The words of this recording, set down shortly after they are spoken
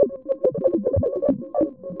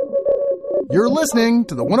You're listening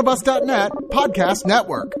to the oneofus.net podcast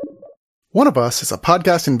network. One of Us is a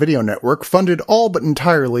podcast and video network funded all but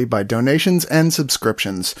entirely by donations and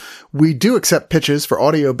subscriptions. We do accept pitches for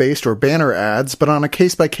audio-based or banner ads, but on a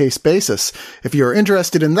case-by-case basis. If you're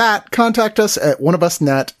interested in that, contact us at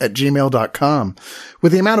oneofusnet@gmail.com.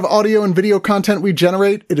 With the amount of audio and video content we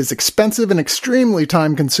generate, it is expensive and extremely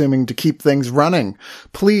time-consuming to keep things running.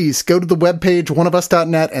 Please go to the webpage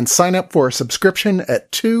oneofus.net and sign up for a subscription at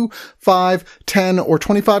 $2, $5, $10, or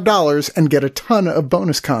 $25 and get a ton of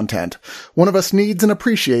bonus content. One of Us needs and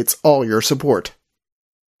appreciates all your support.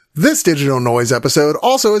 This Digital Noise episode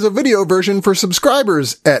also has a video version for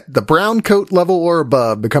subscribers at the brown coat level or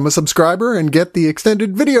above. Become a subscriber and get the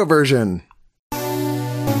extended video version.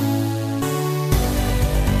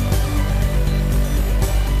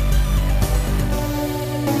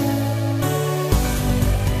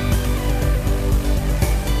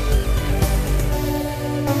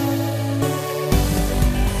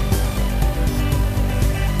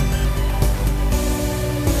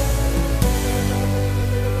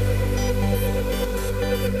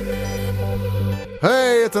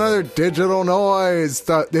 It's another Digital Noise.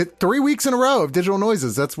 3 weeks in a row of Digital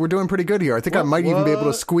Noises. We're doing pretty good here. I think I might even be able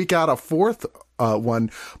to squeak out a fourth one.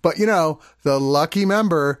 But, you know, the lucky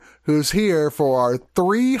member who's here for our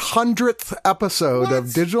 300th episode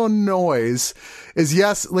of Digital Noise is,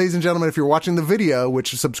 yes, ladies and gentlemen, if you're watching the video,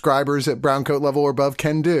 which subscribers at brown coat level or above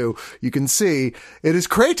can do, you can see it is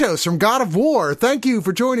Kratos from God of War. Thank you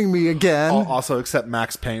for joining me again. Also accept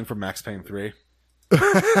Max Payne from Max Payne 3.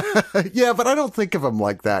 Yeah, but I don't think of him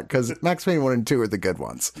like that because Max Payne 1 and 2 are the good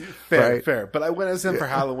ones. Fair. But I went as him for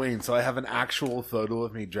Halloween, so I have an actual photo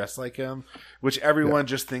of me dressed like him, which everyone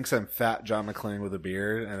just thinks I'm fat John McClane with a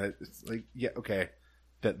beard, and it's like, yeah, okay,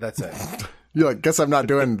 that's it. You're like, guess I'm not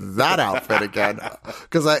doing that outfit again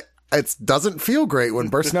because it doesn't feel great when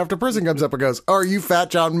Person After Person comes up and goes, "Oh, are you fat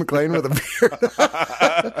John McClane with a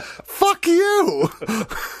beard?" Fuck you.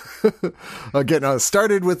 Getting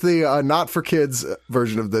started with the not for kids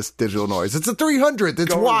version of this Digital Noise. It's a 300th.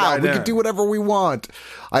 It's wild. We can do whatever we want.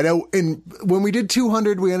 I know. When we did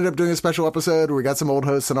 200, we ended up doing a special episode where we got some old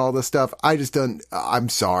hosts and all this stuff. I'm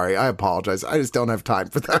sorry. I apologize. I just don't have time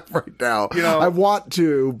for that right now. You know, I want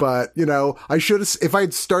to, but you know, I should have. If I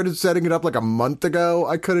had started setting it up like a month ago,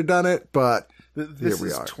 I could have done it. But this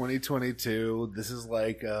is 2022. This is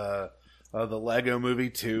like the Lego Movie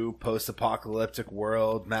 2, post-apocalyptic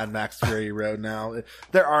world, Mad Max Fury Road now.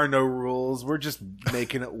 There are no rules. We're just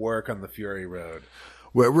making it work on the Fury Road.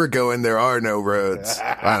 Where we're going, there are no roads.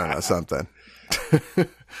 I don't know, something.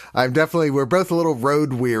 We're both a little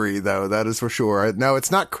road weary, though, that is for sure. No,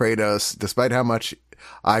 it's not Kratos, despite how much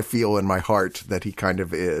I feel in my heart that he kind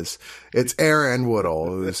of is. It's Aaron Woodall,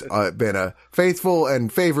 who's been a faithful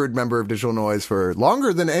and favored member of Digital Noise for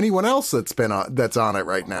longer than anyone else that's on it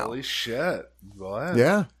right now. Holy shit. What?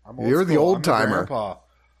 Yeah. You're the old timer.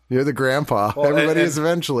 You're the grandpa. Well, everybody is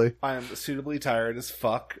eventually. I am suitably tired as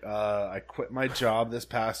fuck. I quit my job this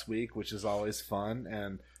past week, which is always fun,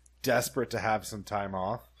 and desperate to have some time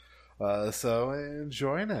off. So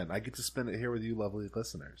enjoying it. I get to spend it here with you lovely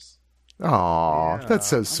listeners. Aw, yeah, that's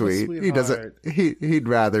so sweet. He doesn't. He'd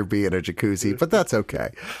rather be in a jacuzzi, but that's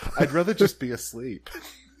okay. I'd rather just be asleep.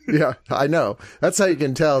 Yeah, I know. That's how you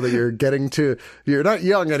can tell that you're not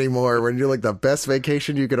young anymore. When you're like, the best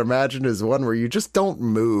vacation you can imagine is one where you just don't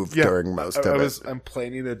move during most of it. I'm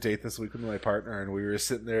planning a date this week with my partner, and we were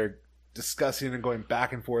sitting there discussing and going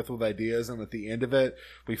back and forth with ideas, and at the end of it,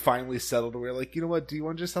 we finally settled. We were like, you know what? Do you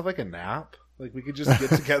want to just have like a nap? Like, we could just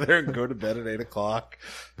get together and go to bed at 8 o'clock.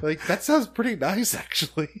 Like, that sounds pretty nice,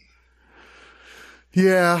 actually.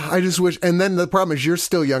 Yeah, I just wish. And then the problem is you're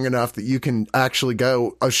still young enough that you can actually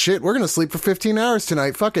go, oh shit, we're going to sleep for 15 hours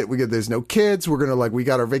tonight. Fuck it. There's no kids. We're going to we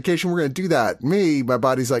got our vacation. We're going to do that. My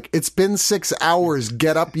body's like, it's been 6 hours.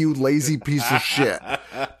 Get up, you lazy piece of shit.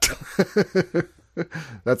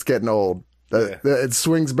 That's getting old. It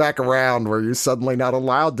swings back around where you're suddenly not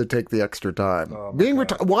allowed to take the extra time.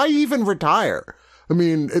 Why even retire? I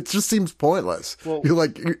mean, it just seems pointless. Well,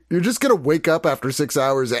 you're just going to wake up after 6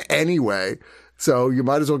 hours anyway. So you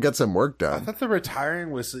might as well get some work done. I thought the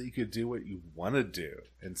retiring was so you could do what you want to do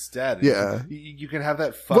instead. Yeah. You can have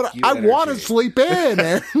that fuck you energy. I want to sleep in.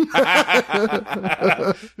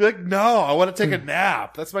 You're like, no, I want to take a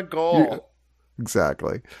nap. That's my goal. Yeah.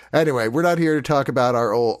 Exactly. Anyway, we're not here to talk about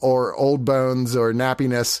our old bones or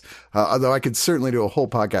nappiness, although I could certainly do a whole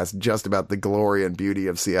podcast just about the glory and beauty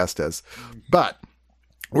of siestas. But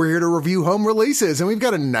we're here to review home releases, and we've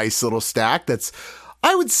got a nice little stack that's,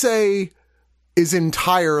 I would say, is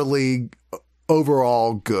entirely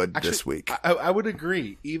overall good. Actually, this week. I would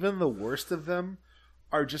agree. Even the worst of them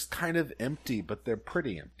are just kind of empty, but they're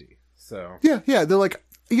pretty empty. So yeah, they're like,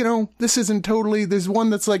 this isn't totally, there's one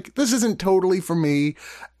that's like, this isn't totally for me,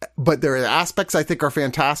 but there are aspects I think are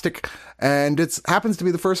fantastic. And it happens to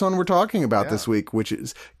be the first one we're talking about this week, which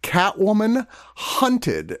is Catwoman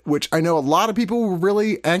Hunted, which I know a lot of people were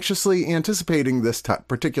really anxiously anticipating this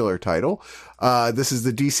particular title. This is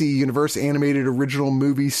the DC Universe animated original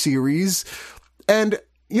movie series. And,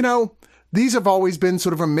 these have always been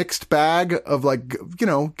sort of a mixed bag of like,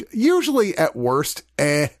 usually at worst,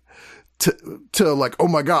 to like, oh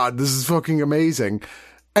my God, this is fucking amazing.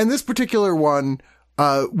 And this particular one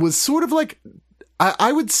was sort of like,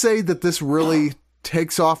 I would say that this really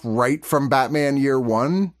takes off right from Batman Year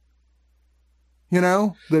One.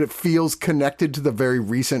 That it feels connected to the very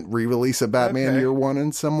recent re-release of Batman Year One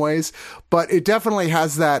in some ways. But it definitely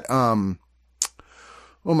has that, oh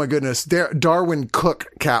my goodness, Darwin Cook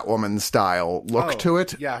Catwoman style look to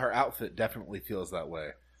it. Yeah, her outfit definitely feels that way.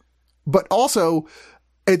 But also,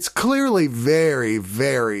 it's clearly very,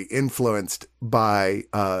 very influenced by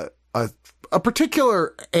a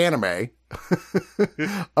particular anime.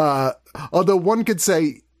 Although one could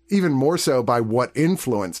say even more so by what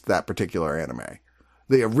influenced that particular anime.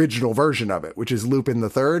 The original version of it, which is Lupin the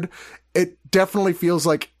Third. It definitely feels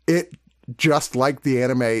like it, just like the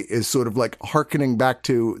anime, is sort of like hearkening back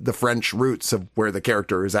to the French roots of where the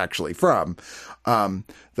character is actually from.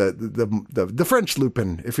 The French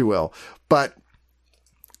Lupin, if you will. But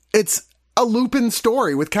it's a Lupin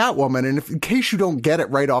story with Catwoman, and in case you don't get it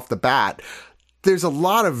right off the bat, there's a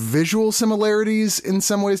lot of visual similarities in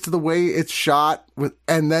some ways to the way it's shot,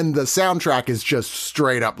 and then the soundtrack is just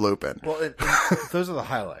straight up Lupin. Well, those are the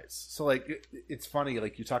highlights. So, like, it's funny,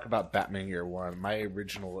 like, you talk about Batman Year One.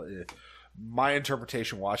 My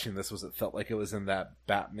interpretation watching this was it felt like it was in that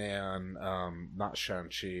Batman, not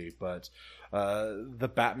Shang-Chi, but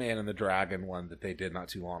the Batman and the Dragon one that they did not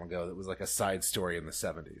too long ago that was like a side story in the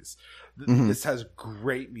 70s. This has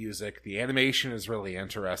great music. The animation is really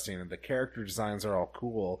interesting and the character designs are all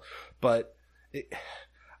cool, but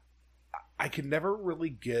I could never really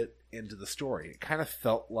get into the story. It kind of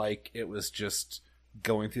felt like it was just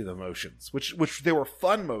going through the motions, which they were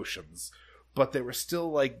fun motions, but they were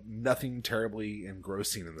still like nothing terribly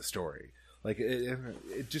engrossing in the story. Like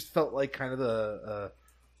it just felt like kind of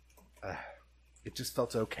it just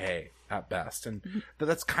felt okay at best. And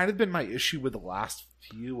that's kind of been my issue with the last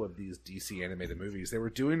few of these DC animated movies. They were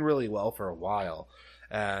doing really well for a while,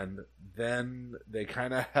 and then they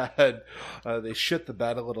kind of had they shit the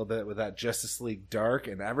bed a little bit with that Justice League Dark,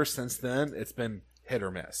 and ever since then it's been hit or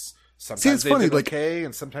miss. Sometimes they've been okay,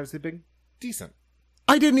 and sometimes they've been decent.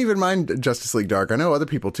 I didn't even mind Justice League Dark. I know other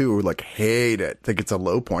people too who like hate it, think it's a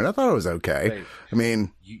low point. I thought it was okay. Hey, I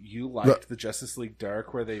mean, you liked the Justice League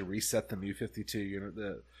Dark where they reset the New 52 unit,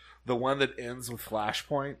 the one that ends with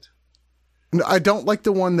Flashpoint. No, I don't like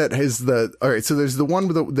the one that has all right. So there's the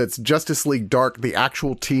one that's Justice League Dark, the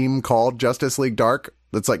actual team called Justice League Dark.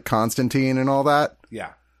 That's like Constantine and all that.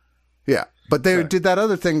 Yeah. But they did that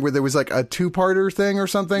other thing where there was like a 2-parter thing or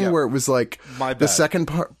something where it was like the second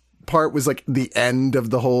part was like the end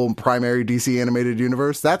of the whole primary DC animated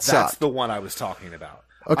universe. That's the one I was talking about.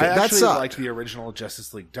 Okay, I that actually sucked. liked the original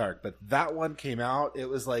Justice League Dark, but that one came out. It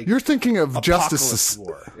was like you're thinking of Apocalypse Justice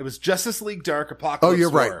War. It was Justice League Dark Apocalypse War. Oh,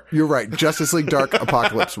 you're right. You're right. Justice League Dark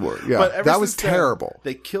Apocalypse War. Yeah, that was terrible.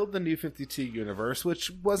 They killed the New 52 universe,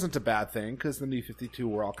 which wasn't a bad thing because the New 52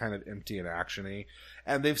 were all kind of empty and actiony,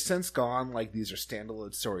 and they've since gone like these are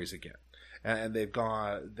standalone stories again. And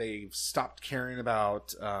they've stopped caring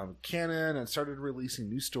about canon and started releasing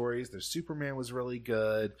new stories. Their Superman was really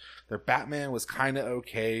good. Their Batman was kind of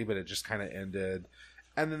okay, but it just kind of ended.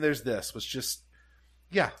 And then there's this, which just,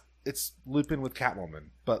 it's Lupin with Catwoman,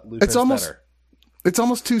 but Lupin's better. It's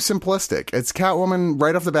almost too simplistic. It's Catwoman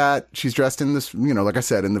right off the bat. She's dressed in this, like I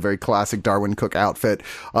said, in the very classic Darwin Cook outfit.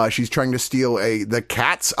 She's trying to steal the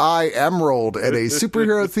Cat's Eye Emerald at a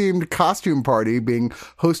superhero-themed costume party being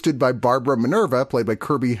hosted by Barbara Minerva, played by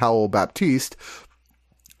Kirby Howell-Baptiste.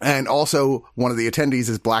 And also, one of the attendees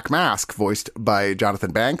is Black Mask, voiced by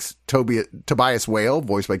Jonathan Banks, Tobias Whale,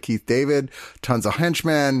 voiced by Keith David, tons of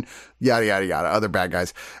henchmen, yada, yada, yada, other bad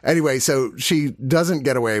guys. Anyway, so she doesn't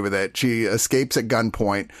get away with it. She escapes at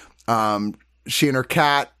gunpoint. She and her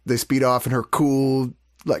cat, they speed off in her cool,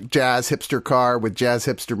 like, jazz hipster car with jazz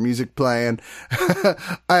hipster music playing.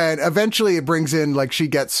 And eventually it brings in, like, she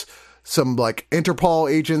gets some like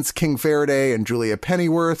Interpol agents, King Faraday and Julia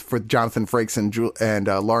Pennyworth, with Jonathan Frakes and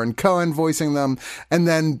Lauren Cohen voicing them. And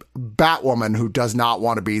then Batwoman, who does not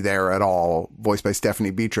want to be there at all, voiced by Stephanie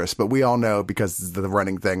Beatrice. But we all know, because the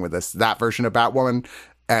running thing with this, that version of Batwoman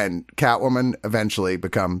and Catwoman eventually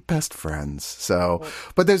become best friends. So,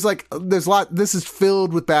 but there's a lot, this is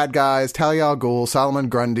filled with bad guys, Talia al Ghul, Solomon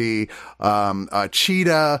Grundy,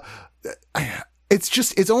 Cheetah.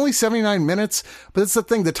 It's only 79 minutes, but it's the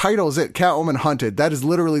thing. The title is it, Catwoman Hunted. That is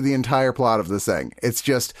literally the entire plot of this thing. It's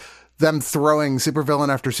just them throwing supervillain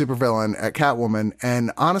after supervillain at Catwoman.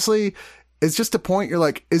 And honestly, it's just a point you're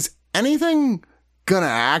like, is anything gonna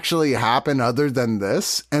actually happen other than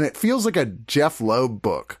this? And it feels like a Jeff Loeb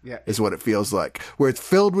book, is what it feels like, where it's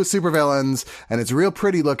filled with supervillains and it's real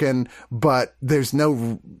pretty looking, but the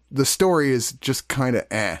story is just kind of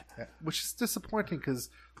which is disappointing because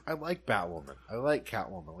I like Batwoman, I like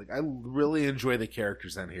Catwoman, like I really enjoy the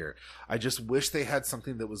characters in here. I just wish they had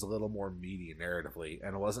something that was a little more meaty narratively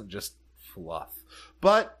and it wasn't just fluff.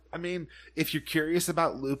 But I mean, if you're curious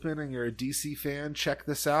about Lupin and you're a DC fan, check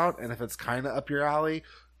this out. And if it's kind of up your alley,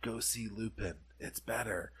 go see Lupin. It's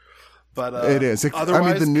better. But it is.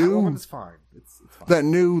 Otherwise, the new Catwoman's fine. It's fine. That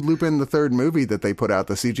new Lupin the Third movie that they put out,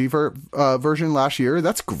 the CG version last year,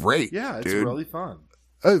 that's great. Yeah, it's dude. really fun.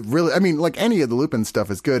 Really, I mean, like any of the Lupin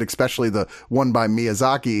stuff is good, especially the one by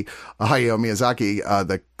Hayao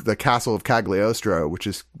Miyazaki, the Castle of Cagliostro, which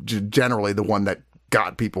is generally the one that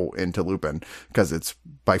got people into Lupin because it's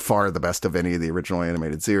by far the best of any of the original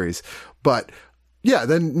animated series. But yeah,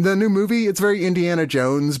 then the new movie, it's very Indiana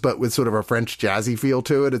Jones, but with sort of a French jazzy feel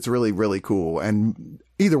to it. It's really, really cool. And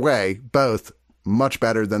either way, both much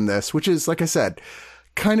better than this, which is, like I said,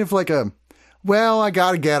 kind of like I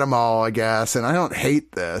gotta get them all, I guess. And I don't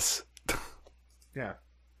hate this. Yeah.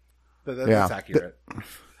 That's accurate.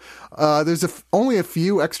 There's only a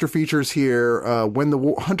few extra features here. When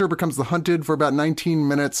the hunter becomes the hunted for about 19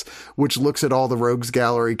 minutes, which looks at all the rogues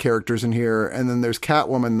gallery characters in here. And then there's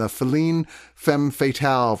Catwoman, the Feline Femme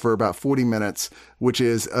Fatale, for about 40 minutes, which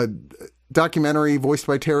is a documentary voiced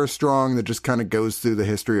by Tara Strong that just kind of goes through the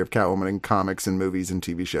history of Catwoman in comics and movies and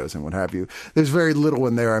TV shows and what have you. There's very little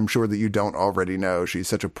in there, I'm sure, that you don't already know. She's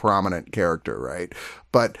such a prominent character, right?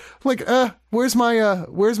 But like, where's my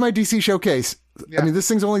DC showcase? Yeah. I mean, this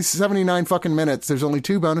thing's only 79 fucking minutes. There's only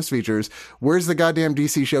 2 bonus features. Where's the goddamn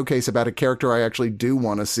DC showcase about a character I actually do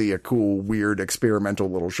want to see a cool, weird, experimental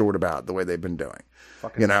little short about the way they've been doing?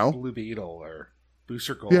 Fucking Blue Beetle or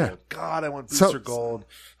Booster Gold. Yeah. God, I want Booster Gold.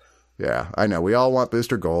 Yeah, I know. We all want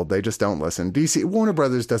Booster Gold. They just don't listen. Warner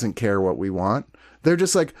Brothers doesn't care what we want. They're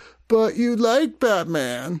just like, but you like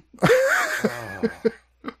Batman.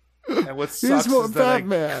 And what sucks is that I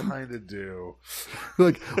kind of do.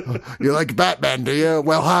 Like, you like Batman, do you?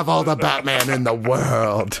 Well, have all the Batman in the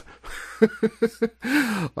world.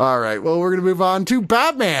 All right. Well, we're going to move on to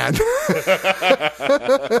Batman.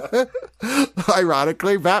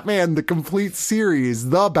 Ironically, Batman, the complete series,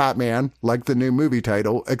 The Batman, like the new movie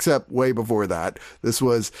title, except way before that. This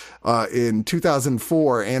was in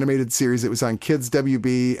 2004, animated series. It was on Kids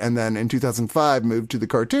WB, and then in 2005 moved to the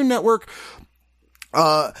Cartoon Network.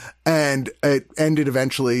 And it ended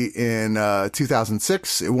eventually in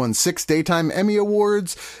 2006. It won 6 Daytime Emmy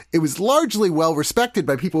Awards. It was largely well respected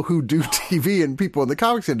by people who do TV and people in the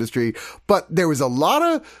comics industry, but there was a lot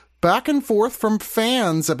of back and forth from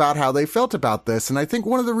fans about how they felt about this. And I think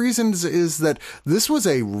one of the reasons is that this was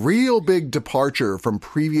a real big departure from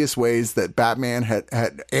previous ways that Batman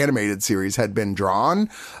had animated series had been drawn,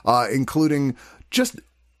 including just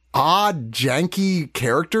odd, janky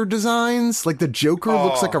character designs. Like the Joker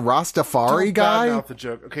looks like a Rastafari guy. Don't badmouth the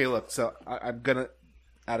Joker. Okay, look, so I'm gonna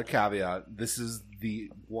add a caveat. This is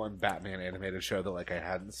the one Batman animated show that like I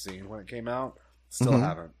hadn't seen when it came out. Still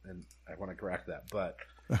haven't, and I want to correct that. But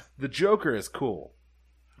the Joker is cool.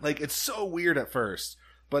 Like, it's so weird at first,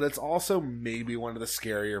 but it's also maybe one of the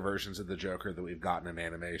scarier versions of the Joker that we've gotten in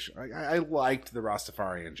animation. I liked the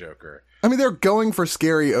Rastafarian Joker. I mean, they're going for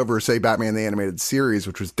scary over, say, Batman the Animated Series,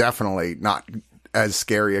 which was definitely not as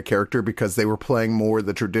scary a character because they were playing more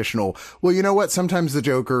the traditional, well, you know what? Sometimes the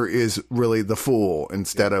Joker is really the fool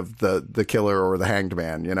instead of the killer or the hanged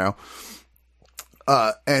man, you know?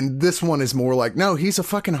 And this one is more like, no, he's a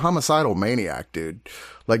fucking homicidal maniac, dude.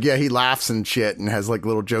 Like, yeah, he laughs and shit and has like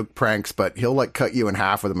little joke pranks, but he'll like cut you in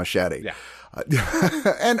half with a machete. Yeah.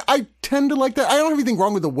 And I tend to like that. I don't have anything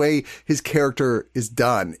wrong with the way his character is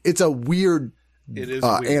done. It's a weird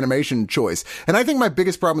animation choice. And I think my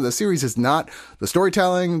biggest problem with the series is not the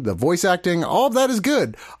storytelling, the voice acting. All of that is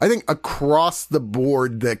good. I think across the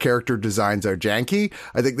board, the character designs are janky.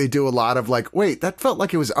 I think they do a lot of like, wait, that felt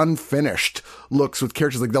like it was unfinished looks with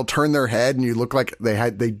characters. Like they'll turn their head and you look like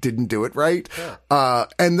they didn't do it right. Yeah.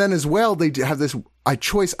 And then as well, they have this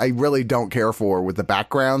choice I really don't care for with the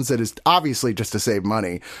backgrounds that is obviously just to save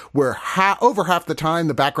money, where over half the time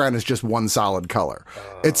the background is just one solid color.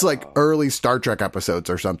 It's like early Star Trek episodes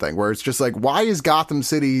or something where it's just like, why is Gotham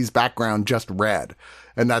City's background just red?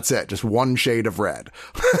 And that's it. Just one shade of red.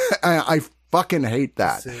 I fucking hate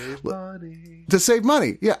that. To save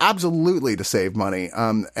money. Yeah, absolutely to save money.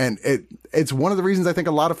 And it's one of the reasons I think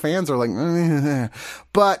a lot of fans are like,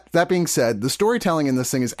 but that being said, the storytelling in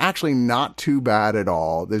this thing is actually not too bad at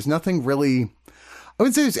all. There's nothing really, I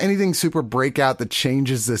wouldn't say there's anything super breakout that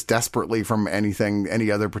changes this desperately from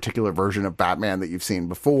any other particular version of Batman that you've seen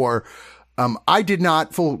before. I did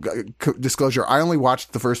not, full disclosure, I only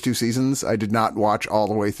watched the first 2 seasons. I did not watch all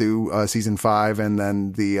the way through season 5 and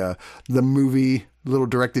then the movie, little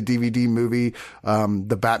directed DVD movie,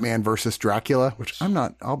 the Batman versus Dracula, which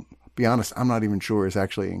I'll be honest, I'm not even sure is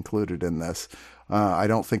actually included in this. I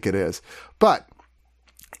don't think it is. But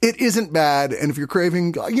it isn't bad, and if you're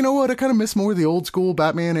craving, you know what, I kind of miss more of the old school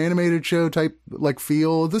Batman animated show type like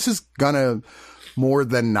feel. This is gonna more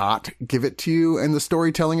than not give it to you, and the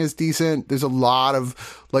storytelling is decent. There's a lot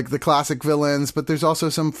of like the classic villains, but there's also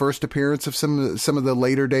some first appearance of some of the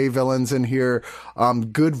later day villains in here.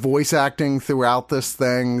 Good voice acting throughout this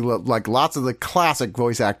thing. Like lots of the classic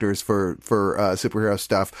voice actors for superhero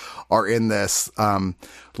stuff are in this.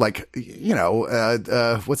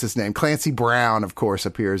 What's his name? Clancy Brown, of course,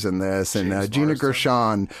 appears in this, and Gina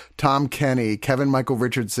Gershon, Tom Kenny, Kevin Michael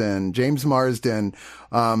Richardson, James Marsden,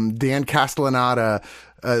 Dan Castellaneta,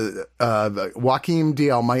 Joaquim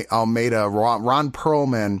de Almeida, Ron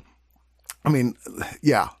Perlman. I mean,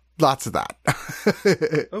 yeah, lots of that.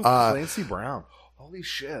 Clancy Brown. Holy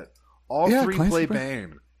shit. All 3 Clancy play Brown.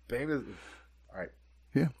 Bane. Bane is... All right.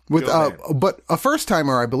 Yeah. But a first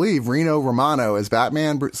timer, I believe, Reno Romano as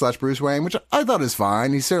Batman / Bruce Wayne, which I thought is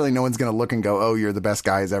fine. He's certainly no one's going to look and go, oh, you're the best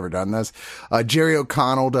guy who's ever done this. Jerry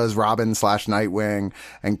O'Connell does Robin / Nightwing,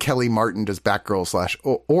 and Kelly Martin does Batgirl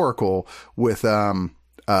 / Oracle with,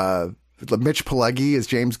 Mitch Pileggi as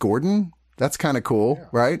James Gordon. That's kind of cool,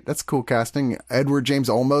 right? That's cool casting. Edward James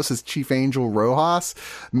Olmos as Chief Angel Rojas.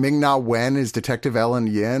 Ming-Na Wen is Detective Ellen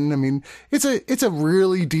Yin. I mean, it's a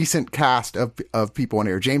really decent cast of people in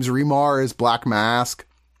here. James Remar is Black Mask.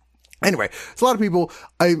 Anyway, it's a lot of people.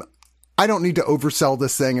 I don't need to oversell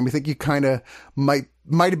this thing. I mean, I think you kind of might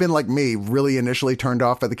have been like me, really initially turned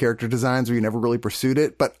off by the character designs where you never really pursued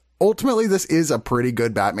it. But ultimately, this is a pretty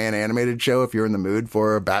good Batman animated show if you're in the mood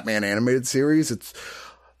for a Batman animated series.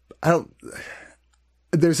 I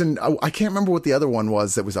can't remember what the other one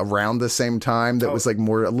was that was around the same time that was like a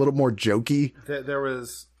little more jokey. There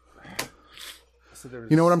was,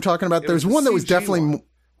 you know what I'm talking about? There's one that was definitely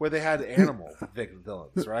where they had animal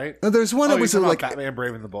villains, right? There's one that was like Batman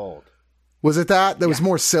Brave and the Bold. Was it that? That was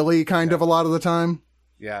more silly kind of a lot of the time?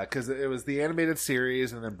 Yeah, because it was the animated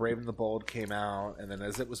series, and then Brave and the Bold came out, and then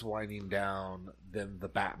as it was winding down, then the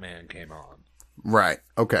Batman came on. Right.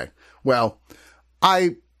 Okay. Well,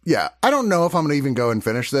 I don't know if I'm going to even go and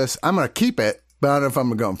finish this. I'm going to keep it, but I don't know if I'm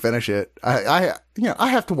going to go and finish it. I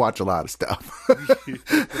have to watch a lot of stuff.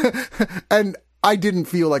 And I didn't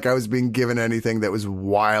feel like I was being given anything that was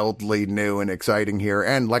wildly new and exciting here.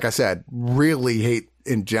 And like I said, really hate,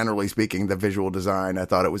 in generally speaking, the visual design. I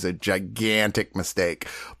thought it was a gigantic mistake,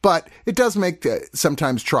 but it does make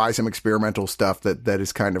sometimes try some experimental stuff that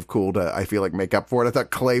is kind of cool to, I feel like, make up for it. I thought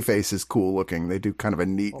Clayface is cool looking. They do kind of a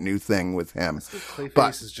neat new thing with him.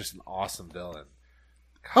 Clayface is just an awesome villain.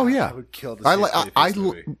 God, oh yeah. I would kill to see Clayface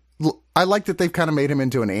movie. I like that they've kind of made him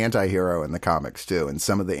into an anti-hero in the comics too, and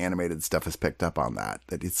some of the animated stuff has picked up on that.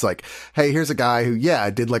 That it's like, hey, here's a guy who,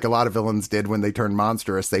 did like a lot of villains did when they turned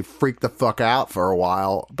monstrous. They freaked the fuck out for a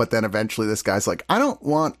while, but then eventually this guy's like, I don't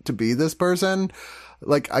want to be this person.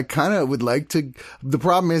 Like, I kind of would like to. The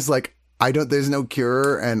problem is, like, there's no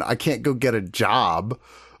cure, and I can't go get a job.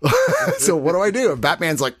 So what do? And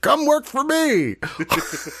Batman's like, come work for me.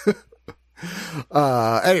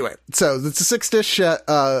 Anyway, so it's a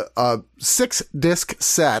 6-disc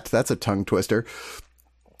set. That's a tongue twister.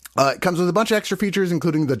 It comes with a bunch of extra features,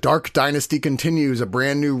 including The Dark Dynasty Continues, a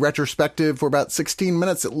brand new retrospective for about 16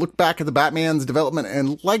 minutes that look back at the Batman's development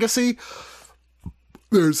and legacy.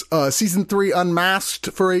 There's season 3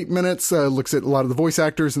 Unmasked for 8 minutes, looks at a lot of the voice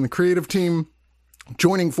actors and the creative team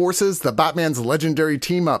joining forces. The Batman's legendary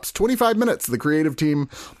team-ups, 25 minutes, the creative team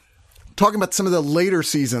talking about some of the later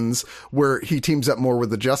seasons where he teams up more with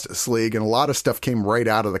the Justice League, and a lot of stuff came right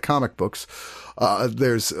out of the comic books.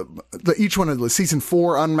 There's each one of the season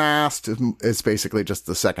 4 Unmasked is basically just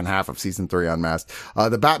the second half of season 3 Unmasked.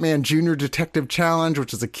 The Batman Junior Detective Challenge,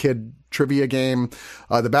 which is a kid trivia game.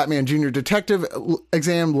 The Batman Junior Detective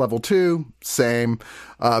exam, level 2, same.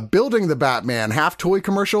 Building the Batman, half toy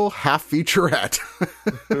commercial, half featurette,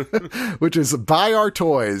 which is buy our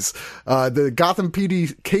toys. The Gotham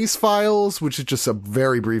PD case files, which is just a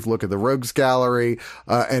very brief look at the Rogues Gallery,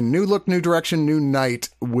 and New Look, New Direction, New Night,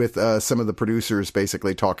 with some of the producers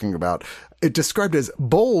basically talking about it, described as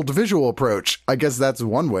bold visual approach. I guess that's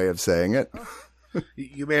one way of saying it.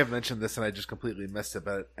 You may have mentioned this and I just completely missed it,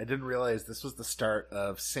 but I didn't realize this was the start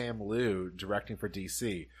of Sam Liu directing for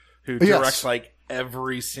DC, who directs like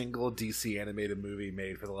every single DC animated movie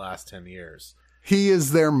made for the last 10 years. He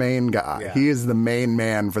is their main guy. Yeah. He is the main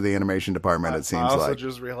man for the animation department, it seems like. I also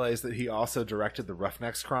just realized that he also directed the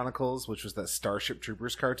Roughnecks Chronicles, which was that Starship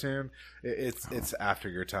Troopers cartoon. It's after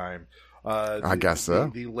your time. I guess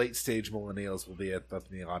so. The late stage millennials will be up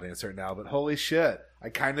in the audience right now, but holy shit, I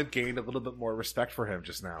kind of gained a little bit more respect for him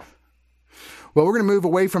just now. Well, we're going to move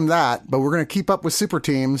away from that, but we're going to keep up with super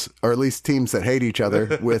teams, or at least teams that hate each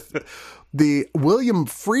other, with the William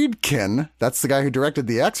Friedkin, that's the guy who directed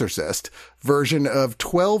The Exorcist, version of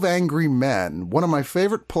 12 Angry Men, one of my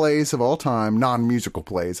favorite plays of all time, non-musical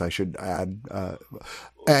plays, I should add.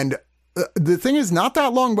 And the thing is, not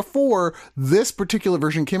that long before this particular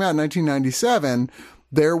version came out in 1997,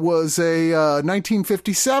 there was a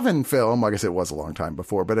 1957 film. I guess it was a long time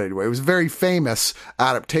before, but anyway, it was a very famous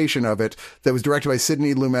adaptation of it that was directed by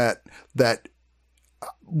Sidney Lumet that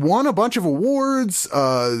won a bunch of awards.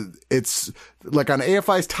 It's like on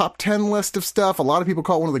AFI's top 10 list of stuff. A lot of people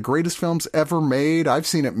call it one of the greatest films ever made. I've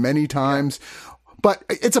seen it many times, but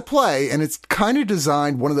it's a play, and it's kind of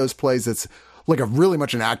designed one of those plays that's like a really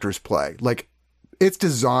much an actor's play. Like, it's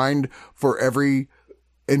designed for every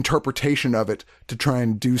interpretation of it to try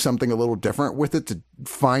and do something a little different with it, to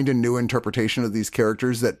find a new interpretation of these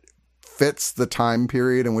characters that fits the time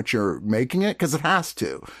period in which you're making it, because it has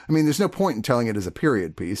to. I mean, there's no point in telling it as a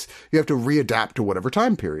period piece. You have to readapt to whatever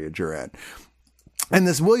time period you're in. And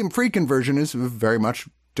this William Friedkin version is very much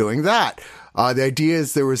doing that. The idea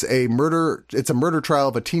is there was it's a murder trial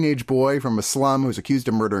of a teenage boy from a slum who's accused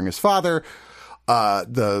of murdering his father.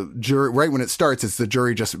 The jury, right when it starts, it's the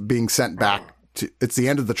jury just being sent back it's the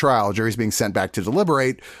end of the trial. Jury's being sent back to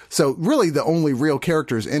deliberate. So really the only real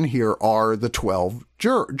characters in here are the 12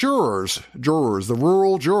 jurors, the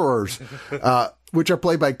rural jurors, which are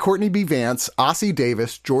played by Courtney B. Vance, Ossie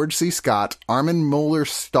Davis, George C. Scott, Armin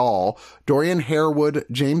Mueller-Stahl, Dorian Harewood,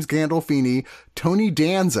 James Gandolfini, Tony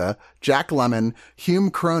Danza, Jack Lemmon,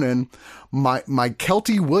 Hume Cronin,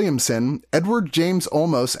 Mykelti Williamson, Edward James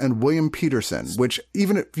Olmos, and William Peterson, which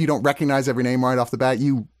even if you don't recognize every name right off the bat,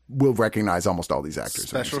 you will recognize almost all these actors.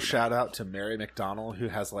 Special shout out to Mary McDonnell, who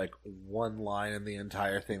has like one line in the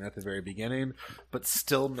entire thing at the very beginning, but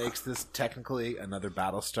still makes this technically another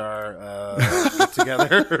Battlestar get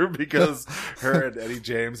together because her and Eddie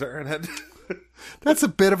James are in it. That's a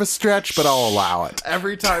bit of a stretch, but I'll allow it.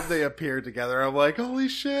 Every time they appear together, I'm like, holy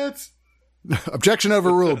shit. Objection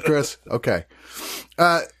overruled, Chris. Okay.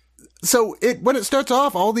 So when it starts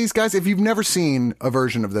off, all these guys, if you've never seen a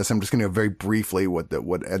version of this, I'm just going to go very briefly what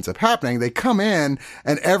ends up happening. They come in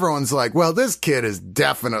and everyone's like, well, this kid is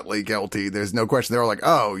definitely guilty. There's no question. They're all like,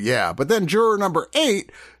 oh yeah. But then juror number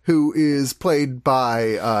 8, who is played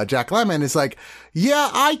by, Jack Lemmon, is like, yeah,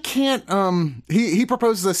 I can't, he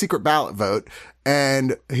proposes a secret ballot vote,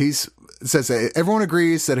 and says everyone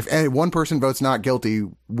agrees that if one person votes not guilty,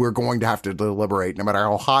 we're going to have to deliberate, no matter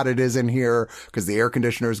how hot it is in here, because the air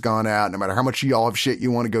conditioner's gone out, no matter how much y'all have shit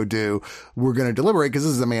you want to go do, we're going to deliberate because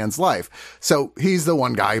this is a man's life. So he's the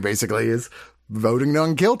one guy who basically is voting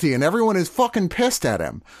non guilty, and everyone is fucking pissed at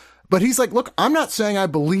him. But he's like, look, I'm not saying I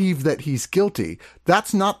believe that he's guilty.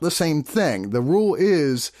 That's not the same thing. The rule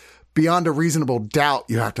is, beyond a reasonable doubt,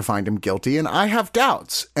 you have to find him guilty. And I have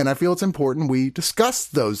doubts. And I feel it's important we discuss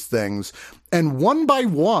those things. And one by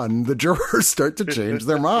one, the jurors start to change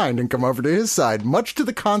their mind and come over to his side, much to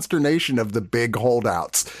the consternation of the big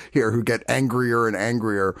holdouts here who get angrier and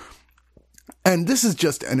angrier. And this is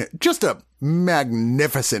just a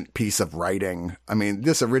magnificent piece of writing. I mean,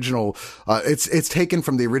 this original, it's taken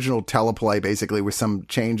from the original teleplay, basically, with some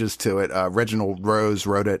changes to it. Reginald Rose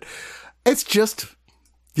wrote it. It's just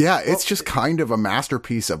kind of a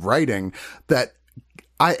masterpiece of writing that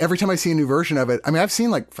every time I see a new version of it, I mean, I've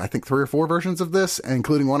seen I think 3 or 4 versions of this,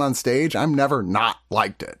 including one on stage. I've never not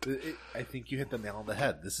liked it. I think you hit the nail on the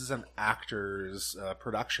head. This is an actor's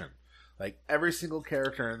production. Like, every single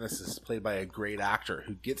character in this is played by a great actor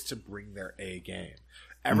who gets to bring their A game.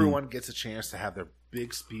 Everyone gets a chance to have their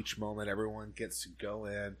big speech moment. Everyone gets to go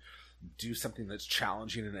in, do something that's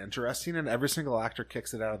challenging and interesting, and every single actor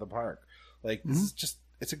kicks it out of the park. Like, this is just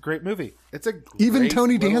It's a great movie. It's a great Even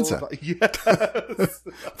Tony little- Danza. Yes.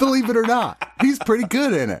 Believe it or not, he's pretty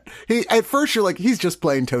good in it. At first you're like, he's just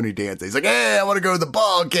playing Tony Danza. He's like, hey, I want to go to the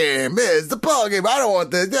ball game. It's the ball game. I don't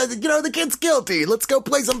want this. The kid's guilty. Let's go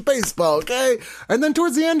play some baseball, okay? And then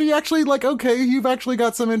towards the end, he actually like, okay, you've actually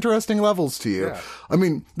got some interesting levels to you. Yeah. I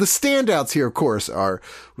mean, the standouts here, of course,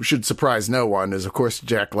 should surprise no one, is of course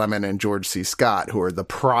Jack Lemmon and George C. Scott, who are the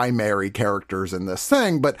primary characters in this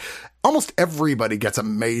thing, but almost everybody gets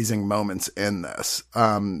amazing moments in this.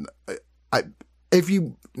 If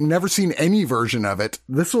you've never seen any version of it,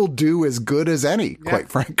 this will do as good as any, quite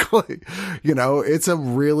frankly. It's a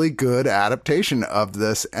really good adaptation of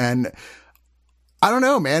this. And I don't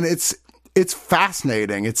know, man, it's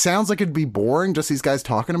fascinating. It sounds like it'd be boring, just these guys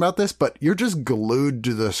talking about this, but you're just glued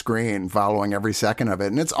to the screen following every second of it.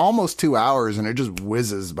 And it's almost 2 hours and it just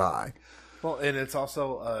whizzes by. Well, and it's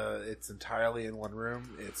also, it's entirely in one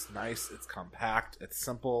room. It's nice. It's compact. It's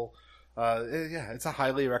simple. It's a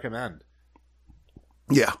highly recommend.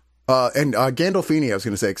 Yeah. And Gandolfini, I was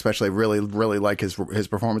going to say, especially really, really like his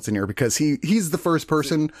performance in here because he's the first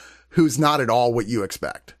person who's not at all what you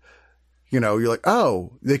expect. You're like,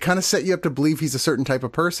 oh, they kind of set you up to believe he's a certain type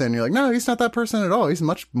of person. You're like, no, he's not that person at all. He's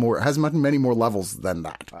many more levels than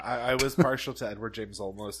that. I was partial to Edward James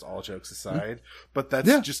Olmos, all jokes aside, but that's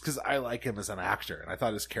just because I like him as an actor, and I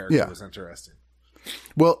thought his character was interesting.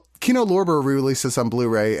 Well, Kino Lorber re-released this on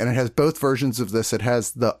Blu-ray, and it has both versions of this. It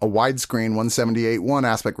has a widescreen 178:1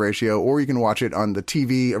 aspect ratio, or you can watch it on the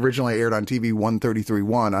TV, originally aired on TV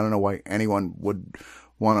 133:1. I don't know why anyone would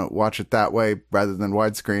want to watch it that way rather than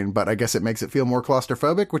widescreen, but I guess it makes it feel more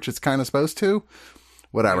claustrophobic, which it's kind of supposed to.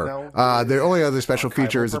 Whatever. The only other special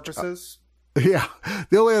feature is the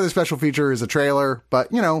only other special feature is a trailer, but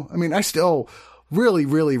I still really,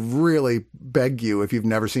 really, really beg you, if you've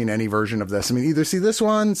never seen any version of this, either see this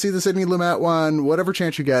one, see the Sidney Lumet one, whatever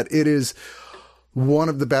chance you get. It is one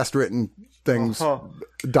of the best written things,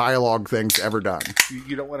 dialogue things ever done.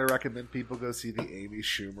 You don't want to recommend people go see the Amy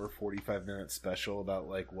Schumer 45-minute special about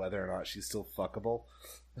whether or not she's still fuckable?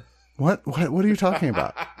 What are you talking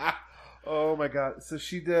about? Oh my god! So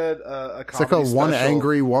she did a comedy It's like a special. One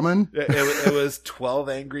Angry Woman. It was 12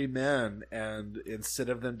 Angry Men, and instead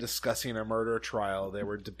of them discussing a murder trial, they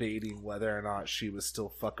were debating whether or not she was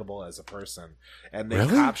still fuckable as a person. And they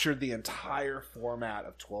captured the entire format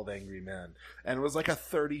of 12 Angry Men, and it was like a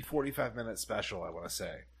 45 minute special. I want to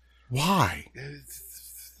say. Why? It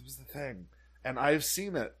was the thing, and I've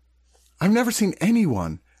seen it. I've never seen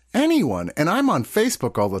anyone, and I'm on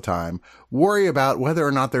Facebook all the time, worry about whether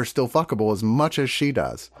or not they're still fuckable as much as she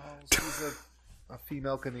does. Oh, she's a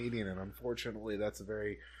female Canadian, and unfortunately that's a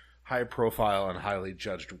very high profile and highly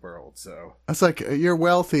judged world. So it's like, you're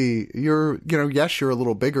wealthy, yes, you're a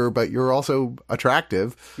little bigger, but you're also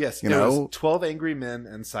attractive. Yes, it was 12 Angry Men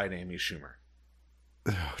inside Amy Schumer.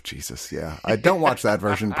 Oh, Jesus, yeah. I don't watch that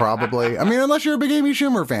version, probably. Unless you're a big Amy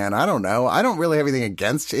Schumer fan. I don't know. I don't really have anything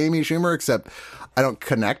against Amy Schumer, except I don't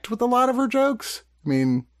connect with a lot of her jokes.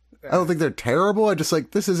 I don't think they're terrible. I just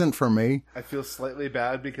this isn't for me. I feel slightly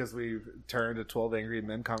bad because we've turned a 12 Angry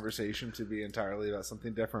Men conversation to be entirely about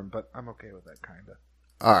something different, but I'm okay with that, kind of.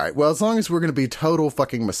 All right. Well, as long as we're going to be total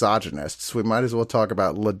fucking misogynists, we might as well talk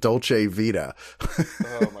about La Dolce Vita.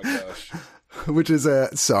 Oh, my gosh. Which is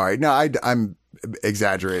I'm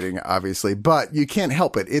exaggerating, obviously, but you can't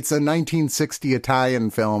help it. It's a 1960 Italian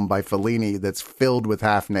film by Fellini that's filled with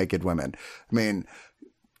half-naked women.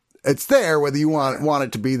 It's there whether you want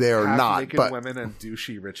it to be there or not. Half-naked women and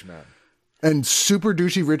douchey rich men. And super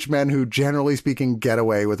douchey rich men who, generally speaking, get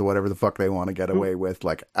away with whatever the fuck they want to get away with,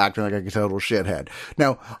 like acting like a total shithead.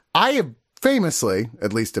 Now, I have famously,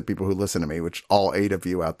 at least to people who listen to me, which all 8 of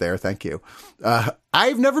you out there, thank you.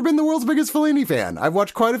 I've never been the world's biggest Fellini fan. I've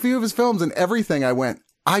watched quite a few of his films, and everything I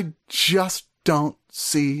I just don't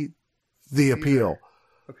see the appeal.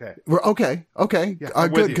 Okay. Okay. Yeah,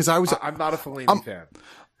 good, because I'm not a Fellini fan.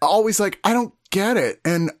 Always I don't get it.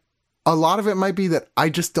 And a lot of it might be that I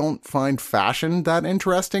just don't find fashion that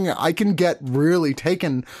interesting. I can get really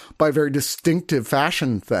taken by a very distinctive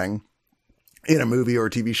fashion thing in a movie or a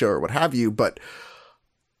TV show or what have you, but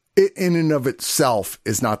it in and of itself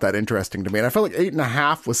is not that interesting to me. And I felt like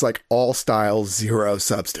 8.5 was all style, zero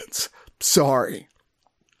substance. Sorry.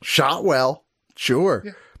 Shot well, sure,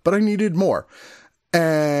 but I needed more.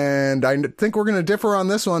 And I think we're going to differ on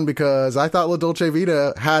this one because I thought La Dolce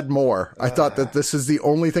Vita had more. I thought that this is the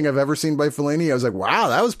only thing I've ever seen by Fellini. I was like, wow,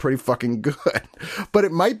 that was pretty fucking good. But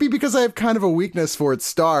it might be because I have kind of a weakness for its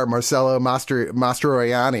star, Marcello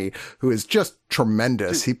Mastroianni, who is just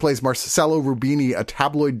tremendous. He plays Marcello Rubini, a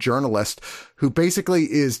tabloid journalist who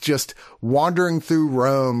basically is just wandering through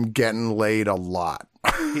Rome getting laid a lot.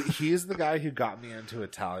 He is the guy who got me into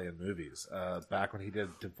Italian movies back when he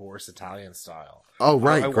did Divorce Italian Style. Oh,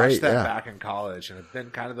 right. I great. watched that back in college and have been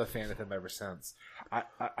kind of a fan of him ever since.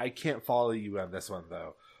 I can't follow you on this one,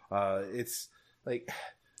 though. It's like,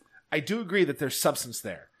 I do agree that there's substance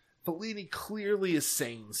there. Fellini clearly is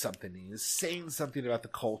saying something. He is saying something about the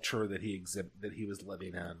culture that he was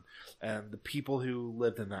living in and the people who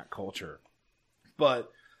lived in that culture.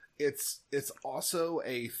 But it's also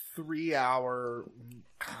a 3-hour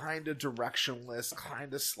kind of directionless,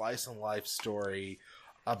 kind of slice of life story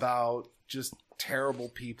about just terrible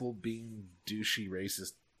people being douchey,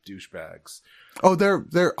 racist douchebags. Oh,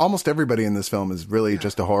 they're almost everybody in this film is really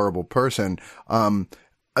just a horrible person.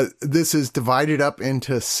 This is divided up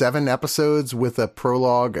into 7 episodes with a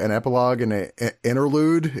prologue, an epilogue, and an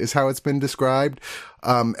interlude is how it's been described.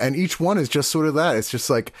 And each one is just sort of that. It's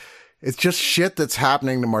just like, it's just shit that's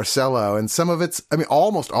happening to Marcello. And some of it's, I mean,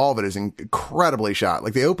 almost all of it is incredibly shot.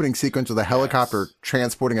 Like the opening sequence with a helicopter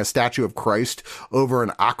transporting a statue of Christ over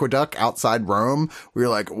an aqueduct outside Rome. We were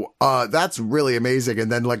like, that's really amazing.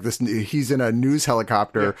 And then like this, he's in a news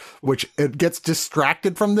helicopter, which it gets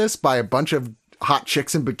distracted from this by a bunch of hot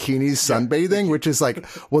chicks in bikinis sunbathing, which is like,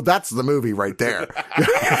 well, that's the movie right there.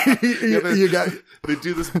 They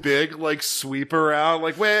do this big like sweep around,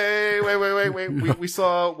 like wait. We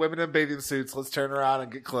saw women in bathing suits. Let's turn around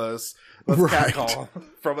and get close. Let's catcall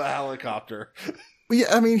from a helicopter. Yeah,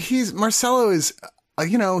 I mean, Marcello is,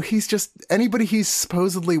 he's just anybody he's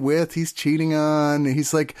supposedly with, he's cheating on.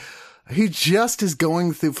 He's like, he just is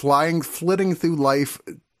going through flitting through life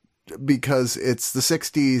because it's the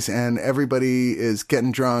 60s and everybody is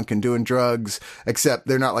getting drunk and doing drugs, except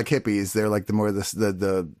they're not like hippies. They're like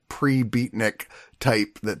the pre-beatnik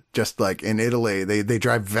type that just like in Italy, they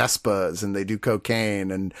drive Vespas and they do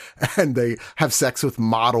cocaine and they have sex with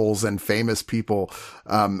models and famous people.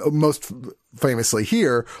 Most famously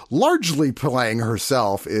here, largely playing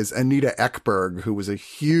herself, is Anita Ekberg, who was a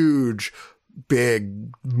huge,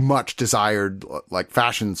 big, much desired like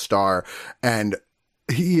fashion star. And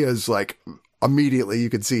he is like, immediately you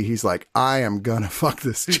could see he's like, I am gonna fuck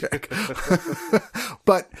this chick.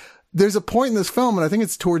 But there's a point in this film, and I think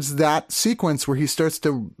it's towards that sequence where he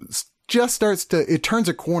it turns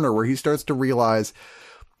a corner where he starts to realize,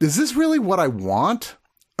 is this really what I want?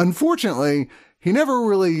 Unfortunately, he never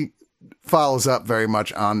really follows up very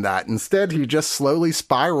much on that. Instead, he just slowly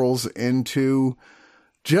spirals into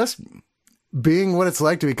just being what it's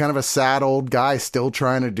like to be kind of a sad old guy still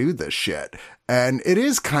trying to do this shit. And it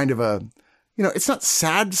is kind of a, it's not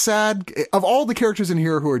sad. Of all the characters in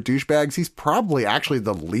here who are douchebags, he's probably actually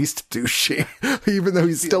the least douchey, even though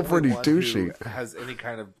he's still pretty douchey. Who has any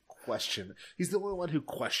kind of question. He's the only one who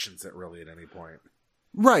questions it really at any point.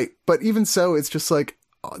 Right. But even so, it's just like,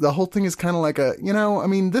 the whole thing is kind of like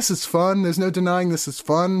this is fun. There's no denying this is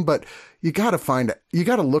fun, but you got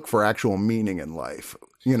to look for actual meaning in life.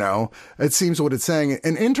 It seems what it's saying.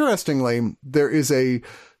 And interestingly, there is a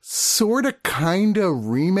sort of kind of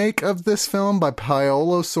remake of this film by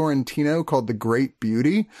Paolo Sorrentino called The Great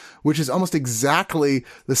Beauty, which is almost exactly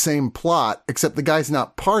the same plot, except the guy's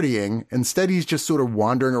not partying. Instead, he's just sort of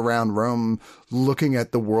wandering around Rome, looking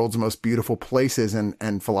at the world's most beautiful places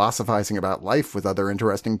and philosophizing about life with other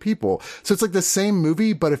interesting people. So it's like the same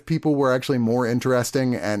movie, but if people were actually more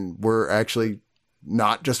interesting and were actually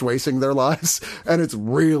not just wasting their lives. And it's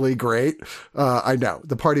really great. I know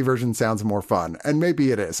the party version sounds more fun, and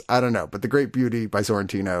maybe it is. I don't know. But The Great Beauty by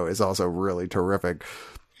Sorrentino is also really terrific.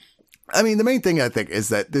 I mean, the main thing I think is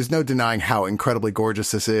that there's no denying how incredibly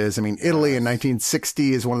gorgeous this is. I mean, Italy in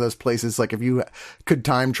 1960 is one of those places, like if you could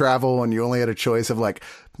time travel and you only had a choice of like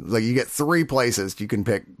you get 3 places you can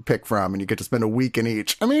pick from and you get to spend a week in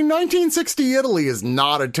each. I mean, 1960 Italy is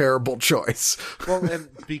not a terrible choice. Well, and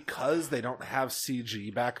because they don't have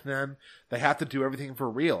CG back then, they have to do everything for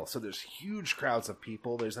real. So there's huge crowds of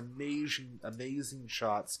people. There's amazing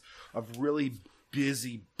shots of really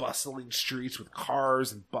busy, bustling streets with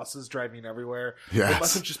cars and buses driving everywhere. Yes. It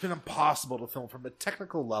must have just been impossible to film from a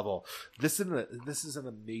technical level. This is an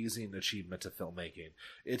amazing achievement to filmmaking.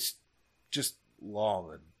 It's just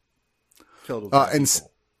long and filled with and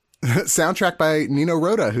soundtrack by Nino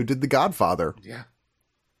Rota, who did The Godfather. Yeah.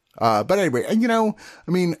 But anyway,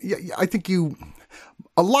 I think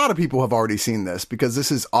a lot of people have already seen this because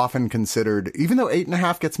this is often considered, even though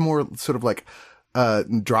 8.5 gets more sort of like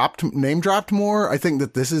name dropped more, I think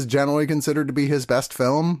that this is generally considered to be his best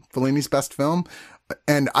film, Fellini's best film.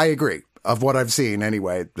 And I agree. of what I've seen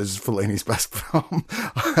anyway, this is Fellini's best film,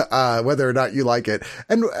 whether or not you like it.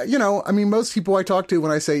 And, you know, I mean, most people I talk to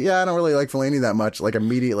when I say, yeah, I don't really like Fellini that much, like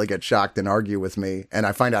immediately get shocked and argue with me. And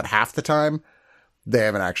I find out half the time they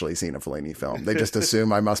haven't actually seen a Fellini film. They just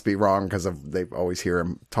assume I must be wrong because they always hear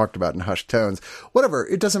him talked about in hushed tones. Whatever.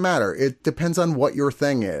 It doesn't matter. It depends on what your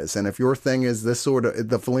thing is. And if your thing is this sort of,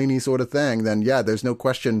 the Fellini sort of thing, then yeah, there's no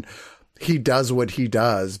question he does what he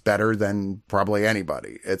does better than probably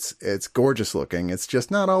anybody. It's gorgeous looking. It's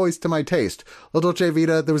just not always to my taste. La Dolce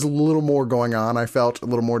Vita, there was a little more going on. I felt a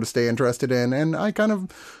little more to stay interested in, and I kind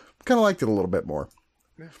of liked it a little bit more.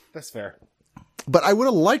 Yeah, that's fair. But I would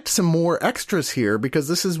have liked some more extras here because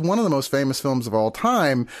this is one of the most famous films of all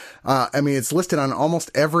time. I mean, it's listed on almost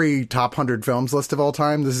every top 100 films list of all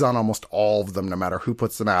time. This is on almost all of them, no matter who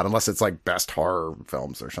puts them out, unless it's like best horror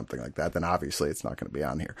films or something like that. Then obviously it's not going to be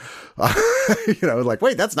on here. You know, like,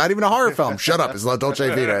 wait, that's not even a horror film. Shut up. It's La Dolce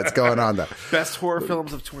Vita. It's going on there. Best horror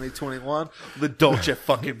films of 2021, La Dolce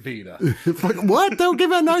fucking Vita. What? Don't give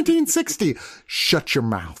it 1960. Shut your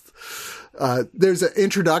mouth. There's an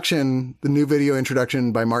introduction, the new video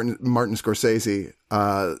introduction by Martin Scorsese,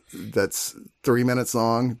 that's 3 minutes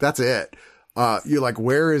long. That's it. You're like,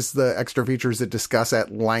 where is the extra features that discuss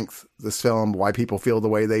at length this film, why people feel the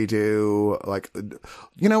way they do? Like,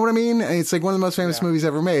 you know what I mean? It's like one of the most famous movies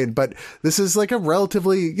ever made, but this is like a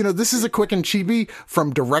relatively, you know, this is a quick and cheapy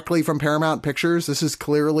directly from Paramount Pictures. This is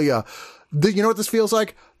clearly you know what this feels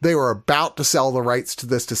like? They were about to sell the rights to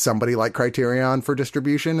this to somebody like Criterion for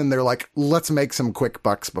distribution, and they're like, let's make some quick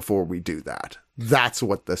bucks before we do that. That's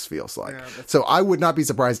what this feels like. Yeah, so I would not be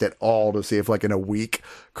surprised at all to see if, like, in a week,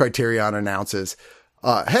 Criterion announces,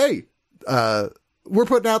 hey, we're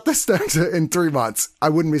putting out this next in 3 months. I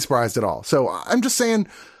wouldn't be surprised at all. So I'm just saying,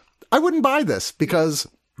 I wouldn't buy this because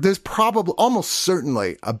there's probably almost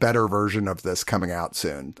certainly a better version of this coming out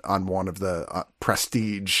soon on one of the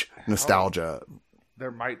prestige nostalgia. There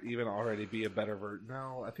might even already be a better version.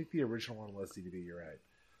 No, I think the original one was DVD. You're right.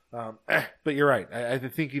 But you're right. I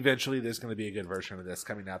think eventually there's going to be a good version of this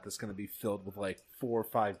coming out that's going to be filled with like 4 or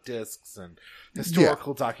 5 discs and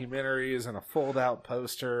historical documentaries and a fold-out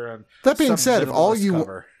poster. And that being said, if all you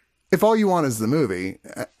want is the movie,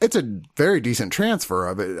 it's a very decent transfer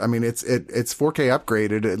of it. I mean, it's 4K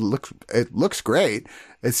upgraded. It looks great.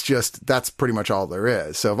 It's just, that's pretty much all there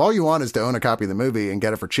is. So if all you want is to own a copy of the movie and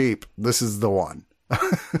get it for cheap, this is the one.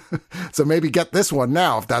 So maybe get this one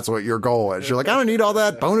now if that's what your goal is. You're like, I don't need all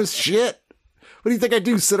that bonus shit. What do you think I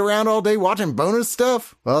do? Sit around all day watching bonus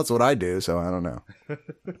stuff? Well, that's what I do, so I don't know.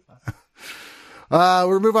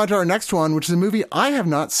 We'll move on to our next one, which is a movie I have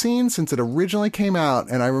not seen since it originally came out,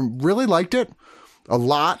 and I really liked it a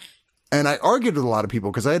lot. And I argued with a lot of people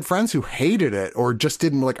because I had friends who hated it or just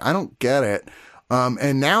didn't, like, I don't get it.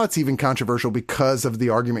 And now it's even controversial because of the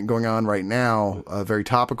argument going on right now, very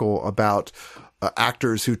topical, about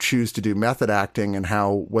actors who choose to do method acting and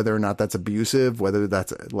how, whether or not that's abusive, whether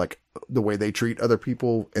that's like the way they treat other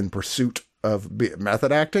people in pursuit of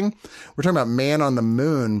method acting. We're talking about Man on the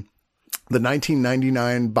Moon, the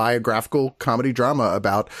 1999 biographical comedy drama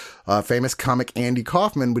about famous comic Andy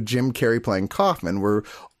Kaufman, with Jim Carrey playing Kaufman, where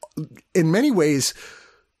in many ways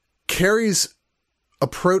Carrey's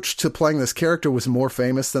approach to playing this character was more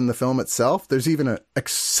famous than the film itself. There's even an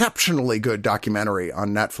exceptionally good documentary on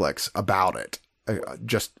Netflix about it.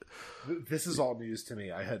 This is all news to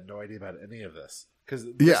me. I had no idea about any of this. Because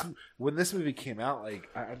when this movie came out, like,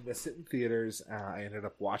 I missed it in theaters. I ended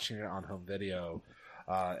up watching it on home video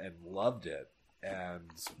and loved it, and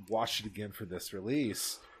watched it again for this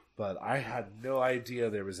release. But I had no idea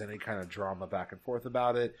there was any kind of drama back and forth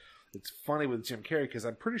about it. It's funny with Jim Carrey because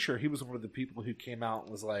I'm pretty sure he was one of the people who came out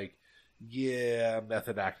and was like, yeah,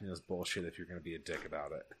 method acting is bullshit if you're going to be a dick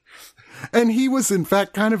about it. And he was, in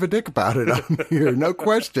fact, kind of a dick about it on here, no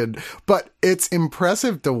question. But it's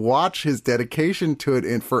impressive to watch his dedication to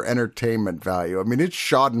it for entertainment value. I mean, it's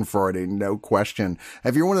schadenfreude, no question.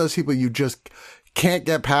 If you're one of those people you just can't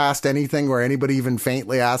get past anything where anybody even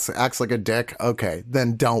faintly acts like a dick, okay,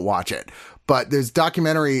 then don't watch it. But there's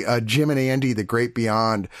documentary, Jim and Andy, The Great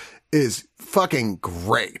Beyond, is fucking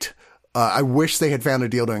great. I wish they had found a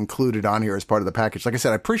deal to include it on here as part of the package. Like I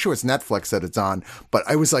said, I'm pretty sure it's Netflix that it's on, but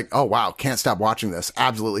I was like, oh wow, can't stop watching this.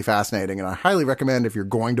 Absolutely fascinating. And I highly recommend, if you're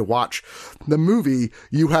going to watch the movie,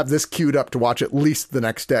 you have this queued up to watch at least the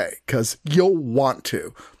next day, because you'll want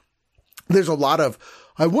to. There's a lot of,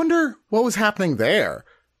 I wonder what was happening there.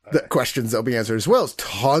 The questions that'll be answered, as well as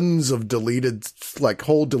tons of deleted, like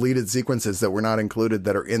whole deleted sequences that were not included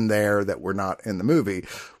that are in there that were not in the movie.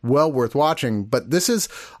 Well worth watching. But this is,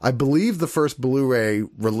 I believe, the first Blu-ray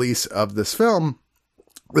release of this film.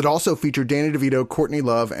 It also featured Danny DeVito, Courtney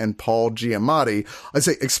Love, and Paul Giamatti. I'd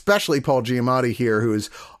say especially Paul Giamatti here, who is,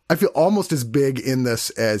 I feel, almost as big in this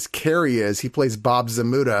as Carrie is. He plays Bob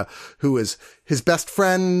Zamuda, who is his best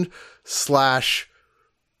friend slash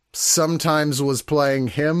sometimes was playing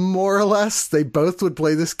him, more or less. They both would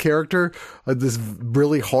play this character, this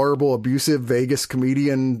really horrible, abusive Vegas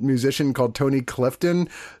comedian musician called Tony Clifton,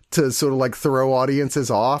 to sort of like throw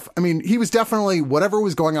audiences off. I mean, he was definitely, whatever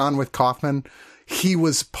was going on with Kaufman, he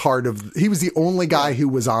was the only guy who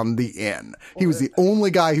was on the in. He was the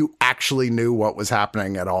only guy who actually knew what was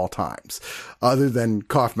happening at all times, other than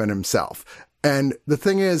Kaufman himself. And the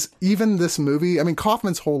thing is, even this movie, I mean,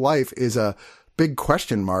 Kaufman's whole life is a big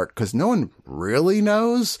question mark because no one really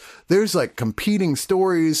knows. There's like competing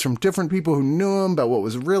stories from different people who knew him about what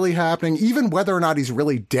was really happening, even whether or not he's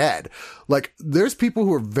really dead. Like, there's people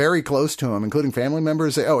who are very close to him, including family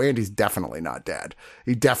members, say, oh, Andy's definitely not dead.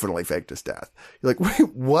 He definitely faked his death. You're like,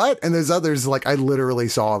 wait, what? And there's others like, I literally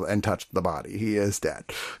saw and touched the body. He is dead.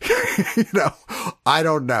 I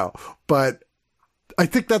don't know. But I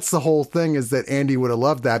think that's the whole thing, is that Andy would have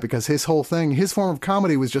loved that, because his whole thing, his form of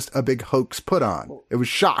comedy was just a big hoax put on. It was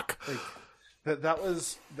shock.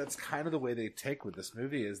 That's kind of the way they take with this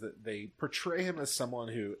movie, is that they portray him as someone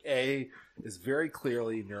who, A, is very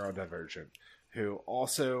clearly neurodivergent, who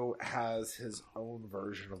also has his own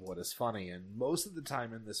version of what is funny. And most of the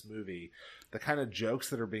time in this movie, the kind of jokes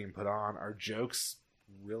that are being put on are jokes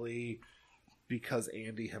really because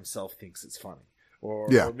Andy himself thinks it's funny.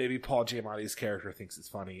 Or maybe Paul Giamatti's character thinks it's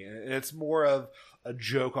funny. And it's more of a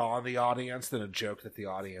joke on the audience than a joke that the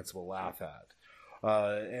audience will laugh at.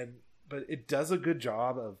 But it does a good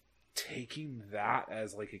job of taking that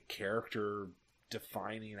as like a character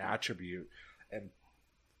defining attribute and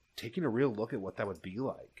taking a real look at what that would be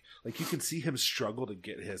like. Like, you can see him struggle to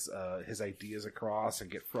get his ideas across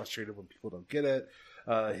and get frustrated when people don't get it.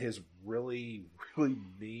 His really, really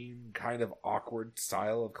mean, kind of awkward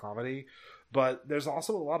style of comedy. But there's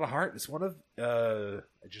also a lot of heart. It's one of, I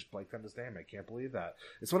just blanked on his name. I can't believe that.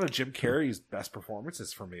 It's one of Jim Carrey's best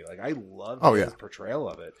performances for me. Like, I loved his portrayal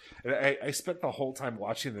of it. And I spent the whole time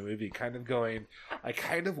watching the movie kind of going, I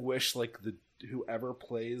kind of wish, like, whoever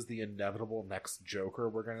plays the inevitable next Joker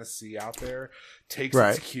we're going to see out there takes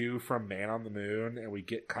its cue from Man on the Moon, and we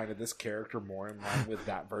get kind of this character more in line with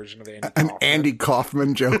that version of Andy Kaufman. An Andy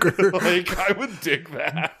Kaufman Joker. Like, I would dig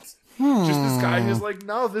that. Just this guy who's like,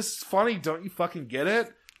 no, this is funny. Don't you fucking get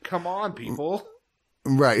it? Come on, people.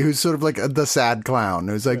 Right. Who's sort of like the sad clown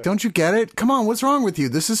who's like, don't you get it? Come on. What's wrong with you?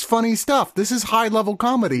 This is funny stuff. This is high level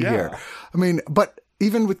comedy here. I mean, but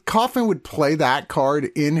even with Kaufman would play that card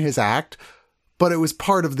in his act, but it was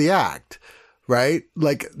part of the act. Right?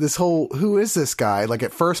 Like, this whole, who is this guy? Like,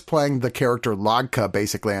 at first playing the character Lodka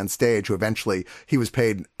basically on stage, who eventually he was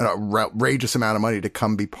paid an outrageous amount of money to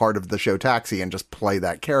come be part of the show Taxi and just play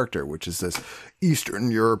that character, which is this Eastern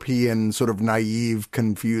European sort of naive,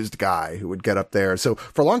 confused guy who would get up there. So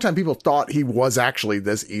for a long time, people thought he was actually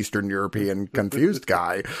this Eastern European confused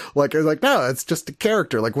guy. Like, it was like, no, it's just a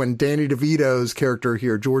character. Like when Danny DeVito's character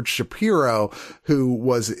here, George Shapiro,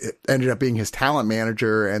 who ended up being his talent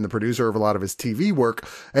manager and the producer of a lot of his TV work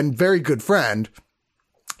and very good friend,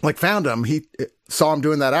 like, found him, he saw him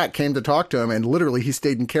doing that act, came to talk to him, and literally he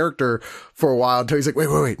stayed in character for a while until he's like,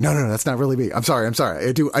 wait, no, that's not really me. I'm sorry.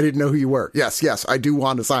 I didn't know who you were. Yes, I do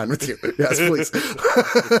want to sign with you. Yes, please.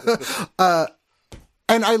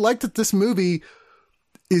 And I like that this movie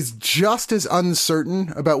is just as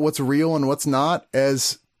uncertain about what's real and what's not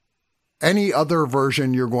as any other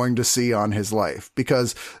version you're going to see on his life,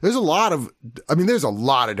 because there's a lot of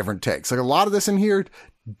different takes. Like, a lot of this in here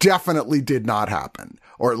definitely did not happen,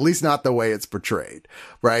 or at least not the way it's portrayed,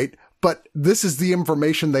 right? But this is the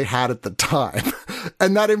information they had at the time.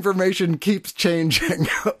 And that information keeps changing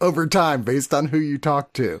over time based on who you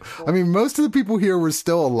talk to. I mean, most of the people here were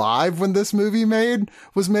still alive when this movie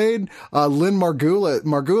was made. Lynn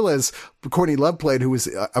Margulies, Courtney Love played, who was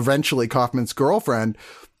eventually Kaufman's girlfriend,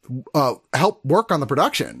 helped work on the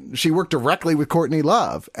production. She worked directly with Courtney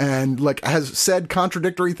Love and like has said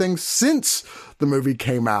contradictory things since the movie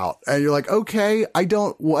came out. And you're like, okay,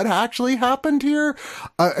 what actually happened here?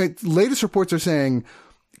 Latest reports are saying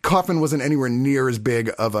Kaufman wasn't anywhere near as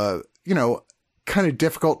big of a, kind of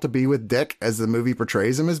difficult to be with dick as the movie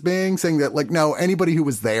portrays him as being, saying that, like, no, anybody who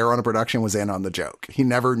was there on a production was in on the joke. He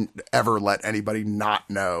never ever let anybody not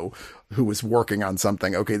know who was working on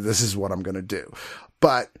something. Okay, this is what I'm going to do.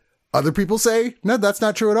 But other people say, no, that's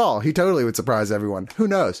not true at all. He totally would surprise everyone. Who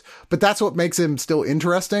knows? But that's what makes him still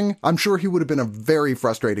interesting. I'm sure he would have been a very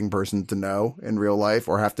frustrating person to know in real life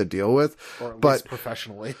or have to deal with. Or at least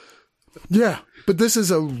professionally. Yeah. But this is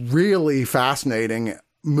a really fascinating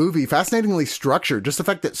movie, fascinatingly structured. Just the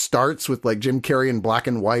fact that it starts with like Jim Carrey in black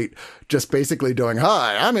and white, just basically doing,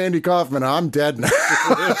 "Hi, I'm Andy Kaufman. I'm dead now,"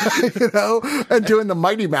 and doing the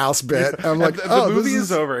Mighty Mouse bit. I'm like, the movie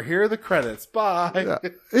is over. Here are the credits. Bye.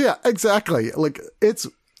 Yeah, exactly. Like, it's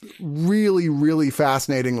really, really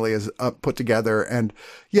fascinatingly is put together. And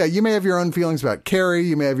yeah, you may have your own feelings about Carrey,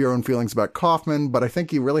 you may have your own feelings about Kaufman, but I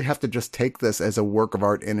think you really have to just take this as a work of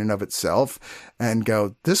art in and of itself and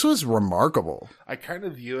go, this was remarkable. I kind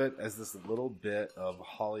of view it as this little bit of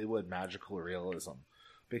Hollywood magical realism,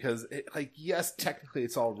 because yes, technically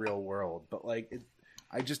it's all real world, but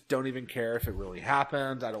I just don't even care if it really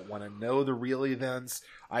happened. I don't want to know the real events.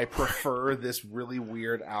 I prefer this really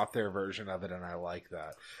weird out there version of it, and I like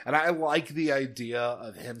that. And I like the idea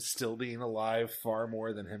of him still being alive far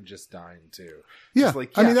more than him just dying too. Yeah.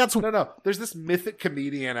 I mean, that's... No. There's this mythic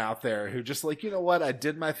comedian out there who just you know what? I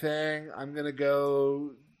did my thing. I'm going to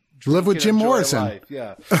go... live with Jim Morrison. Life.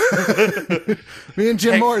 Yeah. Me and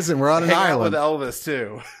Jim Morrison, we're on an island. With Elvis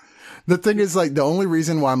too. The thing is, the only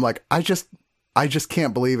reason why I'm I just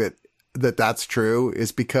can't believe it that that's true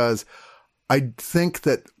is because I think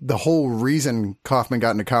that the whole reason Kaufman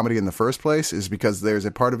got into comedy in the first place is because there's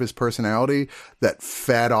a part of his personality that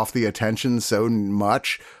fed off the attention so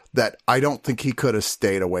much that I don't think he could have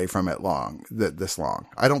stayed away from it this long.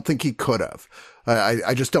 I don't think he could have.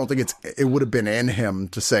 I just don't think it would have been in him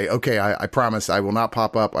to say, okay, I promise I will not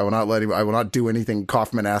pop up. I will not do anything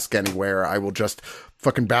Kaufman-esque anywhere. I will just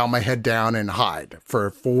fucking bow my head down and hide for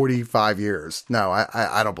 45 years. No,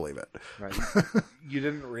 I don't believe it. Right. You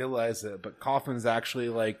didn't realize it, but Kaufman's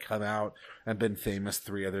actually come out and been famous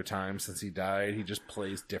 3 other times since he died. He just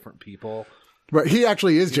plays different people. But he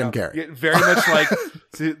actually is Jim Carrey. Very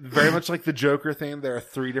much like the Joker thing. There are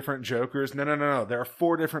 3 different Jokers. No. There are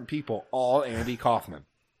 4 different people, all Andy Kaufman.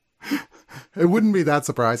 It wouldn't be that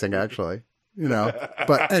surprising, actually.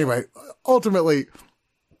 But anyway, ultimately,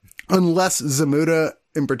 unless Zamuda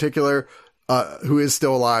in particular, who is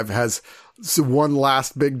still alive, has one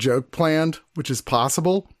last big joke planned, which is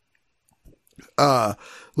possible.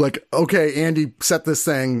 Okay, Andy set this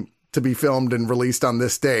thing to be filmed and released on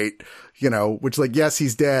this date, which yes,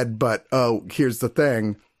 he's dead, but here's the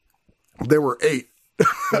thing. There were 8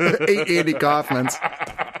 Andy Kaufmans,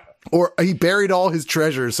 or he buried all his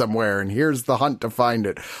treasure somewhere and here's the hunt to find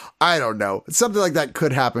it. I don't know. Something like that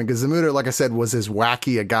could happen because Zamuda, like I said, was as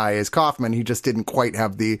wacky a guy as Kaufman. He just didn't quite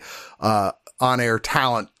have the, on-air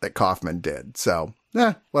talent that Kaufman did. So,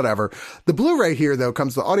 whatever. The Blu-ray here, though,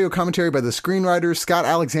 comes with audio commentary by the screenwriters Scott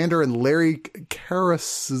Alexander and Larry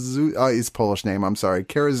Karaszewski, his Polish name, I'm sorry,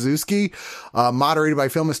 Karaszewski, moderated by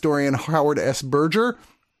film historian Howard S. Berger.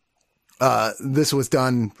 This was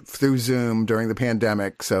done through Zoom during the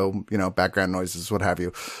pandemic, so, background noises, what have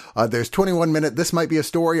you. There's 21-minute This Might Be a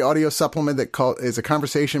Story audio supplement that is a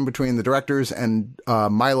conversation between the directors and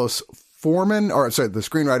Milos Forman, the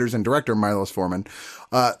screenwriters and director Milos Forman.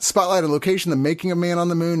 Spotlight on location, the making of Man on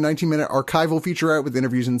the Moon, 19-minute archival featurette with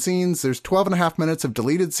interviews and scenes. There's 12 and a half minutes of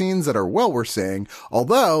deleted scenes that are well worth seeing,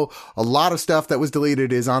 although a lot of stuff that was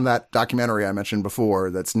deleted is on that documentary I mentioned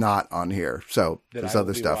before that's not on here. So there's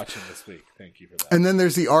other stuff. Watching this week. Thank you for that. And then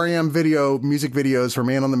there's the REM music videos for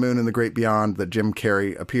Man on the Moon and the Great Beyond that Jim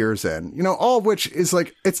Carrey appears in. All of which is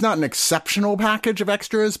it's not an exceptional package of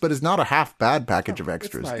extras, but is not a half bad package of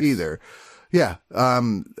extras either. Yeah.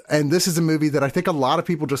 And this is a movie that I think a lot of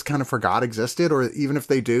people just kind of forgot existed, or even if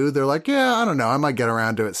they do, they're like, yeah, I don't know, I might get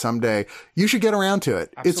around to it someday. You should get around to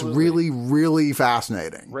it. Absolutely. It's really, really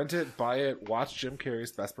fascinating. Rent it, buy it, watch Jim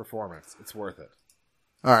Carrey's best performance. It's worth it.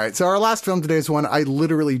 All right. So our last film today is one I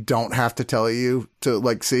literally don't have to tell you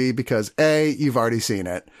to see because A, you've already seen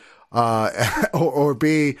it. Or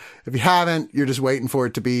B, if you haven't, you're just waiting for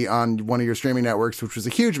it to be on one of your streaming networks, which was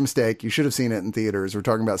a huge mistake. You should have seen it in theaters. We're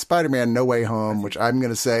talking about Spider-Man No Way Home, which I'm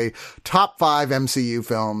going to say top 5 MCU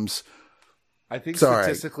films. I think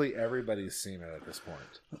statistically everybody's seen it at this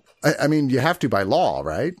point. I mean, you have to by law,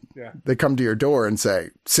 right? Yeah. They come to your door and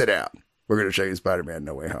say, sit down. We're going to show you Spider-Man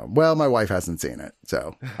No Way Home. Well, my wife hasn't seen it,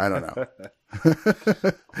 so I don't know.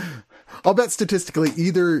 I'll bet statistically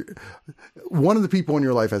either one of the people in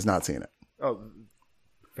your life has not seen it. Oh,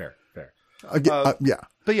 fair. Yeah.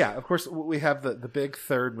 But yeah, of course, we have the big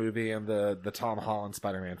third movie in the Tom Holland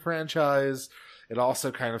Spider-Man franchise. It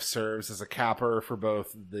also kind of serves as a capper for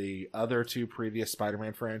both the other 2 previous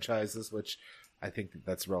Spider-Man franchises, which I think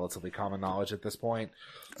that's relatively common knowledge at this point.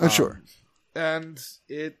 Sure. And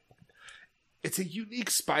it's a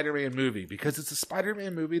unique Spider-Man movie because it's a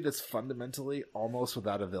Spider-Man movie that's fundamentally almost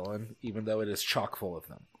without a villain, even though it is chock full of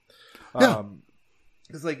them. Yeah.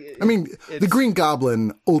 It's like, the Green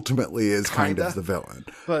Goblin ultimately is kind of the villain.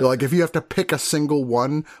 But, like, if you have to pick a single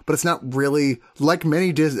one, but it's not really like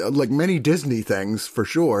many Disney things for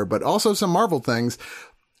sure, but also some Marvel things.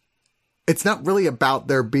 It's not really about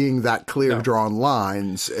there being that clear drawn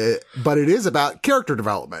lines, but it is about character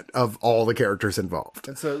development of all the characters involved.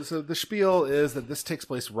 And so the spiel is that this takes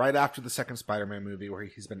place right after the second Spider-Man movie, where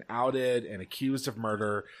he's been outed and accused of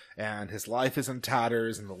murder, and his life is in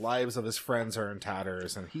tatters, and the lives of his friends are in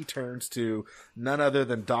tatters, and he turns to none other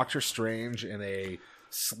than Doctor Strange in a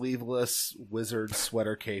sleeveless wizard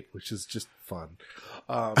sweater cape, which is just fun,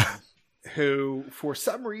 who, for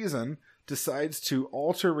some reason, decides to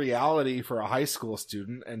alter reality for a high school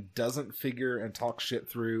student and doesn't figure and talk shit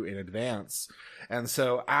through in advance, and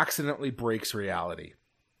so accidentally breaks reality.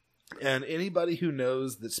 And anybody who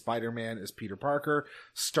knows that Spider-Man is Peter Parker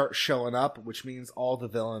starts showing up, which means all the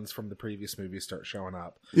villains from the previous movie start showing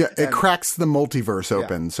up. Yeah, it cracks the multiverse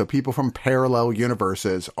open, so people from parallel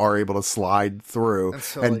universes are able to slide through.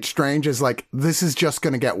 And Strange is like, this is just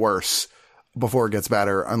going to get worse before it gets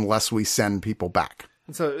better unless we send people back.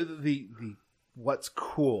 And so the what's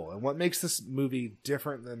cool and what makes this movie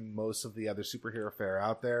different than most of the other superhero fare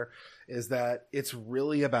out there is that it's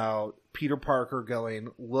really about Peter Parker going,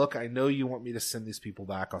 look, I know you want me to send these people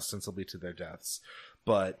back ostensibly to their deaths,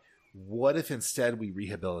 but what if instead we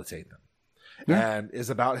rehabilitate them? Yeah. And is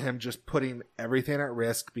about him just putting everything at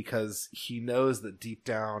risk because he knows that deep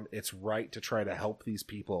down it's right to try to help these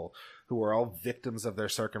people who are all victims of their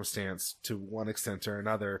circumstance to one extent or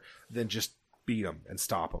another, than just beat them and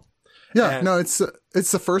stop them. Yeah, it's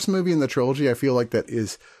the first movie in the trilogy, I feel like, that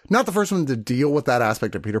is not the first one to deal with that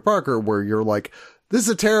aspect of Peter Parker, where you're like, this is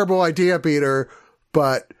a terrible idea, Peter,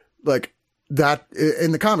 but like, that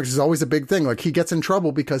in the comics is always a big thing. Like, he gets in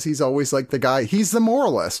trouble because he's always like the guy, he's the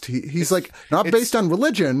moralist. He's like, not based on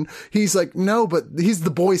religion. He's like, no, but he's the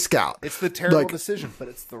Boy Scout. It's the terrible decision, but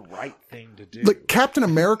it's the right thing to do. Like, Captain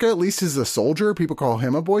America, at least, is a soldier. People call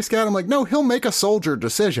him a Boy Scout. I'm like, no, he'll make a soldier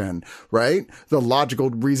decision, right? The logical,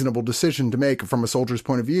 reasonable decision to make from a soldier's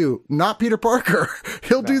point of view. Not Peter Parker.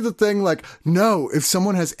 He'll do the thing like, no, if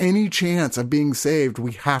someone has any chance of being saved,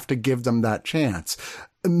 we have to give them that chance.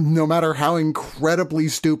 No matter how incredibly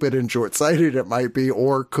stupid and short-sighted it might be,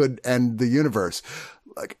 or could end the universe.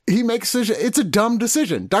 Like, he makes it's a dumb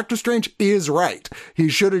decision. Doctor Strange is right. He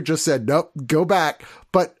should have just said, nope, go back.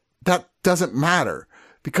 But that doesn't matter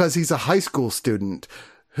because he's a high school student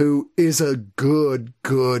who is a good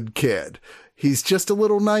kid. He's just a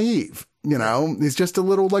little naive, you know? He's just a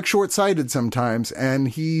little, like, short-sighted sometimes, and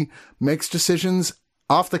he makes decisions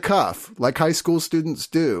off the cuff, like high school students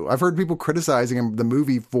do. I've heard people criticizing the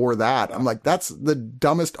movie for that. I'm like, that's the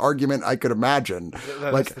dumbest argument I could imagine.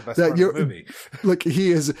 That's the best part of the movie. Like,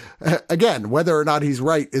 he is, again, whether or not he's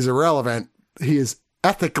right is irrelevant. He is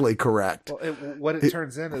ethically correct. Well, what it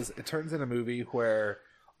turns in is, it turns in a movie where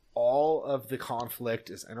all of the conflict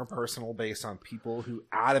is interpersonal, based on people who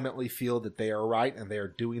adamantly feel that they are right and they are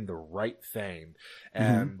doing the right thing.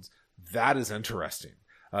 And that is interesting.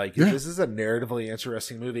 This is a narratively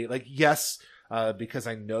interesting movie. Like, yes, because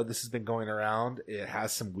I know this has been going around, it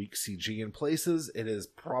has some weak CG in places. It is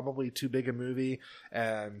probably too big a movie.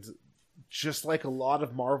 And just like a lot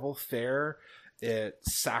of Marvel fare, it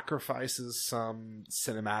sacrifices some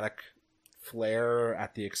cinematic flair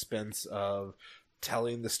at the expense of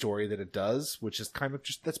telling the story that it does, which is kind of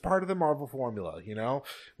just, that's part of the Marvel formula, you know?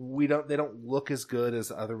 They don't look as good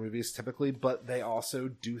as other movies typically, but they also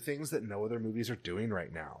do things that no other movies are doing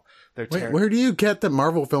right now. Where do you get that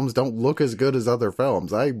Marvel films don't look as good as other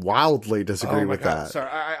films? I wildly disagree with that.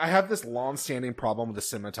 Sorry, I have this long-standing problem with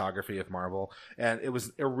the cinematography of Marvel, and it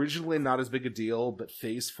was originally not as big a deal, but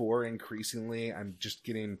Phase 4, increasingly, I'm just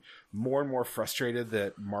getting more and more frustrated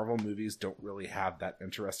that Marvel movies don't really have that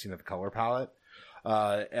interesting of a color palette.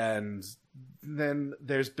 And then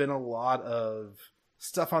there's been a lot of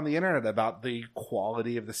stuff on the internet about the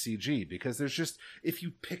quality of the CG, because there's just, if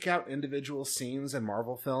you pick out individual scenes in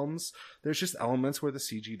Marvel films, there's just elements where the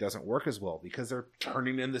CG doesn't work as well because they're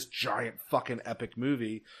turning in this giant fucking epic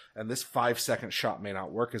movie, and this 5-second shot may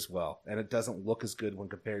not work as well, and it doesn't look as good when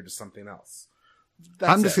compared to something else.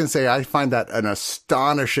 I'm just going to say I find that an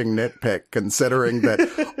astonishing nitpick, considering that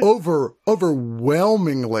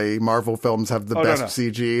overwhelmingly Marvel films have the best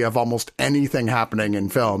CG of almost anything happening in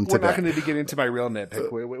film today. We're not going to be getting into my real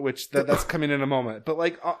nitpick, which that's coming in a moment. But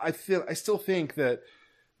like, I still think that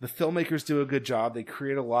the filmmakers do a good job. They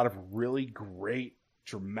create a lot of really great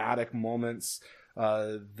dramatic moments.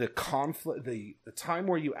 The conflict, the time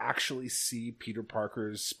where you actually see Peter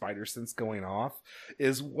Parker's spider sense going off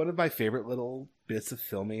is one of my favorite little bits of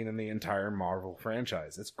filming in the entire Marvel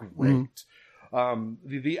franchise. It's great.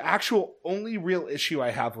 The actual only real issue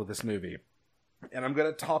I have with this movie, and I'm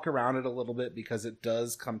going to talk around it a little bit because it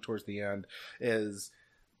does come towards the end, is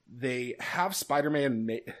they have Spider-Man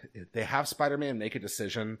make a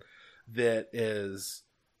decision that is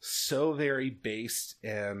so very based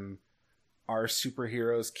in our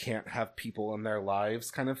superheroes can't have people in their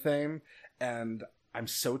lives kind of thing. And I'm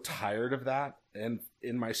so tired of that. And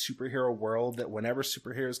in my superhero world, that whenever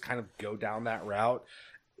superheroes kind of go down that route,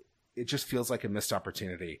 it just feels like a missed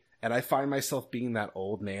opportunity. And I find myself being that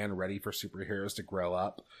old man ready for superheroes to grow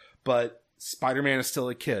up. But Spider-Man is still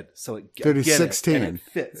a kid, so dude, he's 16. It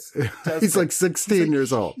fits. He's like 16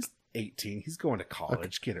 years old. He's 18. He's going to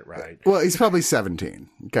college. Okay. Get it right. Well, he's probably 17.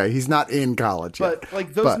 Okay, he's not in college yet. But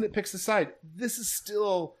like those nitpicks aside, this is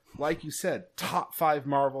still, like you said, top 5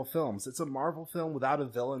 Marvel films. It's a Marvel film without a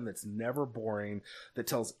villain that's never boring, that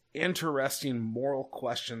tells interesting moral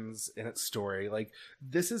questions in its story. Like,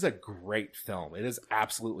 this is a great film. It is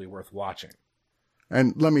absolutely worth watching.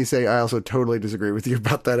 And let me say, I also totally disagree with you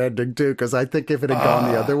about that ending, too, because I think if it had gone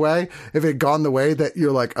the other way, if it had gone the way that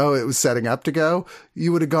you're like, oh, it was setting up to go,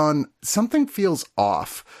 you would have gone, something feels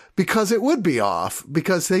off. Because it would be off,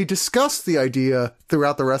 because they discuss the idea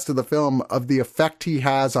throughout the rest of the film of the effect he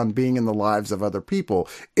has on being in the lives of other people.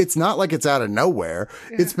 It's not like it's out of nowhere.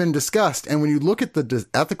 Yeah. It's been discussed. And when you look at the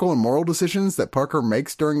ethical and moral decisions that Parker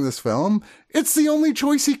makes during this film, it's the only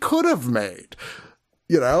choice he could have made.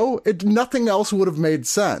 You know, nothing else would have made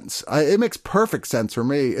sense. It makes perfect sense for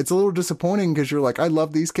me. It's a little disappointing because you're like, I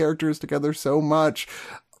love these characters together so much,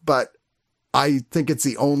 but I think it's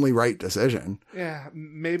the only right decision. Yeah,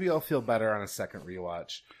 maybe I'll feel better on a second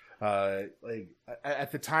rewatch. Like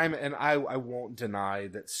at the time, and I won't deny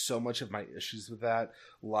that so much of my issues with that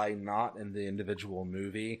lie not in the individual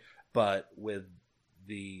movie, but with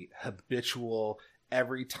the habitual,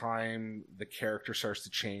 every time the character starts to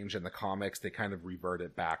change in the comics, they kind of revert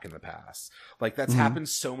it back in the past. Like, that's happened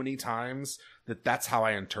so many times that's how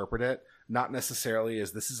I interpret it. Not necessarily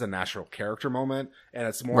as this is a natural character moment, and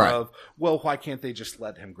it's more of, well, why can't they just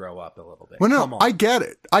let him grow up a little bit? Well, no, I get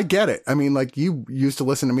it. I mean, like, you used to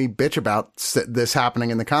listen to me bitch about this happening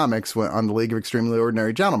in the comics on the League of Extremely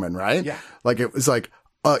Ordinary Gentlemen, right? Yeah. Like, it was like,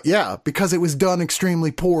 yeah, because it was done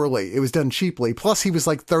extremely poorly. It was done cheaply. Plus, he was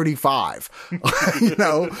like 35, you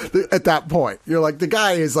know, at that point. You're like, the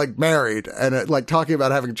guy is like married and like talking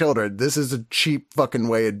about having children. This is a cheap fucking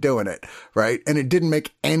way of doing it, right? And it didn't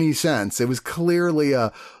make any sense. It was clearly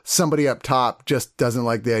somebody up top just doesn't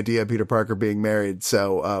like the idea of Peter Parker being married.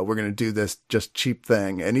 So we're going to do this just cheap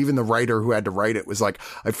thing. And even the writer who had to write it was like,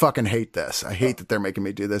 I fucking hate this. I hate that they're making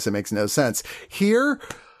me do this. It makes no sense. Here,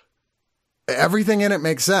 everything in it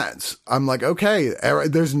makes sense. I'm like, okay,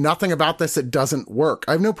 there's nothing about this that doesn't work.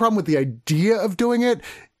 I have no problem with the idea of doing it.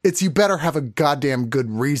 It's you better have a goddamn good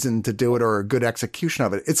reason to do it or a good execution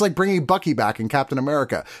of it. It's like bringing Bucky back in Captain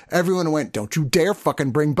America. Everyone went, don't you dare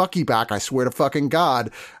fucking bring Bucky back. I swear to fucking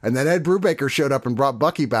God. And then Ed Brubaker showed up and brought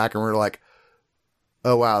Bucky back and we're like,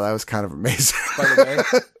 oh wow, that was kind of amazing. By the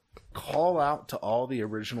way, call out to all the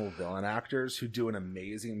original villain actors who do an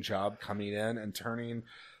amazing job coming in and turning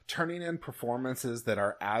in performances that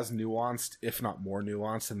are as nuanced, if not more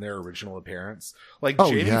nuanced, than their original appearance. Like,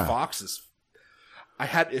 Jamie Foxx I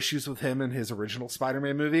had issues with him in his original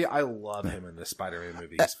Spider-Man movie. I love him in this Spider-Man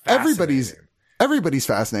movie. He's fascinating. Everybody's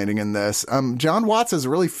fascinating in this. John Watts has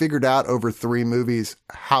really figured out over 3 movies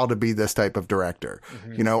how to be this type of director.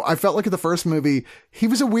 Mm-hmm. You know, I felt like in the first movie, he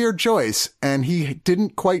was a weird choice and he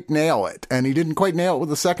didn't quite nail it. And he didn't quite nail it with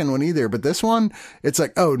the second one either. But this one, it's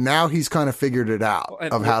like, oh, now he's kind of figured it out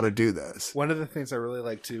of how to do this. One of the things I really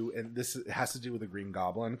like too, and this has to do with the Green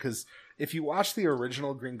Goblin, because if you watch the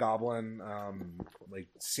original Green Goblin, like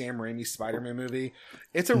Sam Raimi Spider-Man movie,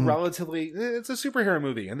 it's a it's a superhero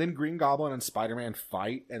movie. And then Green Goblin and Spider-Man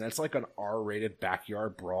fight, and it's like an R-rated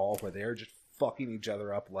backyard brawl where they're just fucking each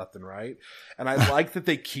other up left and right. And I like that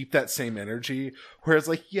they keep that same energy, where it's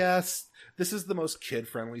like, yes, this is the most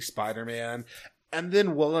kid-friendly Spider-Man. And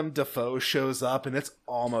then Willem Dafoe shows up, and it's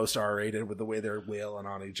almost R-rated with the way they're wailing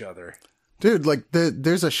on each other. Dude, like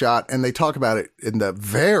there's a shot, and they talk about it in the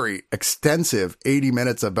very extensive 80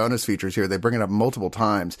 minutes of bonus features here. They bring it up multiple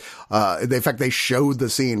times. In fact, they showed the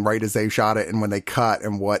scene right as they shot it, and when they cut,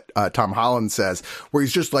 and what Tom Holland says, where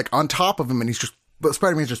he's just like on top of him, and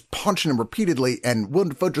Spider-Man's just punching him repeatedly, and Willem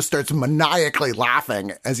Dafoe just starts maniacally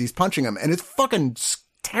laughing as he's punching him, and it's fucking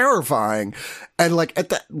terrifying. And like at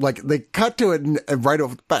that, like they cut to it and right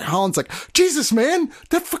over the back, Holland's like, Jesus, man,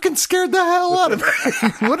 that fucking scared the hell out of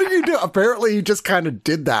me. What did you do? Apparently he just kind of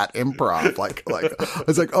did that improv. Like I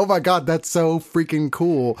was like, oh my God, that's so freaking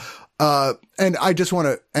cool. And I just want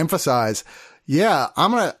to emphasize, Yeah,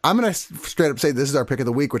 I'm gonna straight up say this is our pick of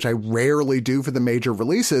the week, which I rarely do for the major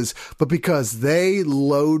releases, but because they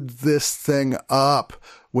load this thing up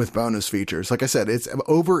with bonus features. Like I said, it's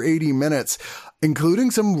over 80 minutes,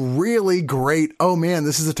 including some really great, oh man,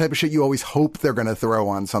 this is the type of shit you always hope they're going to throw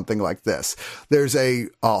on something like this. There's a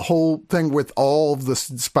whole thing with all of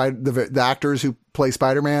the actors who play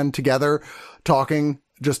Spider-Man together talking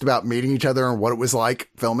just about meeting each other and what it was like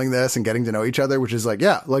filming this and getting to know each other, which is like,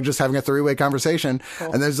 yeah, like just having a three-way conversation.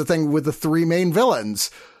 Cool. And there's the thing with the three main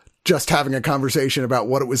villains, just having a conversation about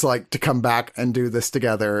what it was like to come back and do this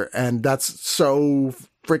together. And that's so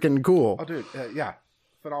freaking cool. Oh, dude. Yeah.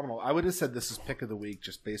 Phenomenal. I would have said this is pick of the week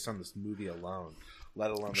just based on this movie alone,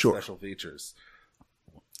 let alone the special features.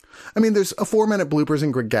 I mean, there's a 4-minute bloopers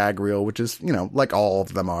and gag reel, which is, you know, like all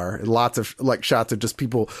of them are. Lots of like shots of just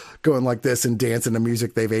people going like this and dancing to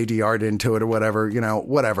music they've ADR'd into it or whatever, you know,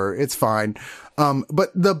 whatever. It's fine.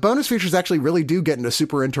 But the bonus features actually really do get into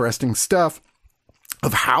super interesting stuff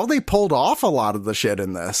of how they pulled off a lot of the shit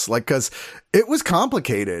in this. Like, cause it was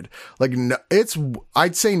complicated. Like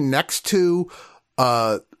I'd say next to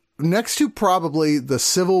probably the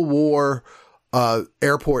Civil War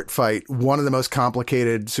airport fight, one of the most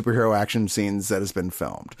complicated superhero action scenes that has been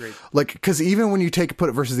filmed. Great. Like, cause even when you put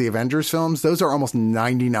it versus the Avengers films, those are almost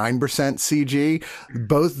 99% CG.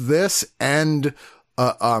 Both this and,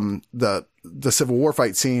 the Civil War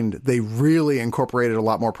fight scene, they really incorporated a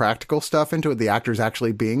lot more practical stuff into it. The actors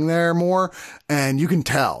actually being there more, and you can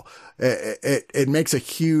tell it makes a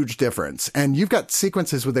huge difference. And you've got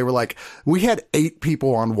sequences where they were like, we had 8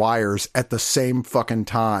 people on wires at the same fucking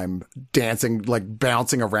time dancing, like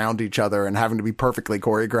bouncing around each other and having to be perfectly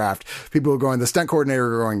choreographed. People were going, the stunt coordinator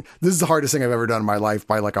were going, this is the hardest thing I've ever done in my life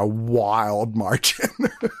by like a wild margin.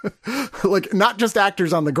 Like not just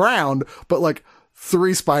actors on the ground, but like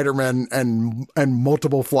 3 Spider-Men and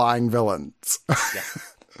multiple flying villains. Yeah.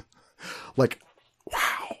 Like, wow.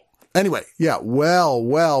 Anyway, yeah, well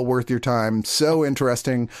worth your time. So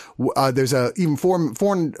interesting. There's even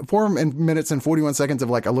 4 minutes and 41 seconds of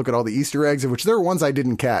like a look at all the Easter eggs, of which there are ones I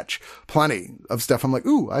didn't catch. Plenty of stuff. I'm like,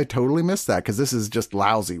 ooh, I totally missed that because this is just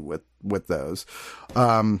lousy with those.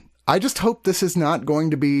 I just hope this is not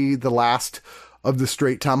going to be the last of the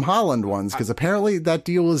straight Tom Holland ones, because apparently that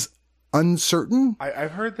deal is uncertain.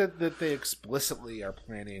 I've heard that they explicitly are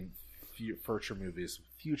planning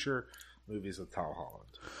future movies with Tom Holland.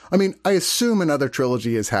 I mean, I assume another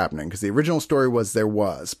trilogy is happening because the original story was there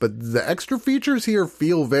was, but the extra features here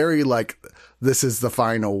feel very like this is the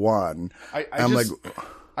final one.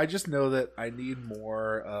 I just know that I need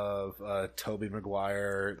more of Tobey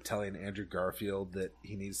Maguire telling Andrew Garfield that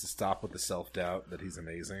he needs to stop with the self-doubt, that he's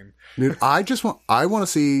amazing. Dude, I want to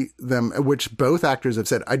see them, which both actors have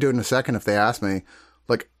said, I'd do it in a second if they asked me,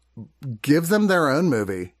 like, give them their own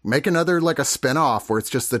movie. Make another, like a spin-off where it's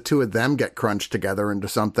just the two of them get crunched together into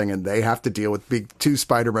something and they have to deal with big 2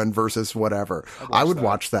 Spider-Men versus whatever. I would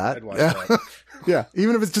watch that. I'd watch that. Yeah,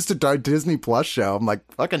 even if it's just a Disney Plus show, I'm like,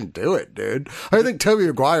 fucking do it, dude. I think Tobey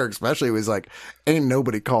Maguire especially was like, ain't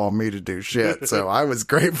nobody calling me to do shit. So I was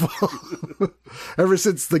grateful. Ever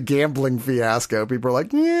since the gambling fiasco, people are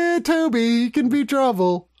like, yeah, Toby, he can be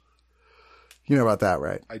trouble. You know about that,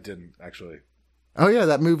 right? I didn't, actually. Oh, yeah,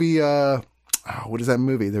 that movie, what is that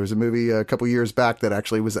movie? There was a movie a couple years back that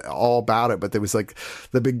actually was all about it, but there was like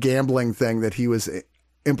the big gambling thing that he was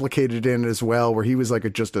implicated in as well, where he was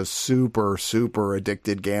like just a super, super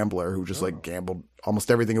addicted gambler who just like gambled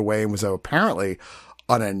almost everything away and was apparently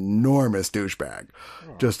an enormous douchebag.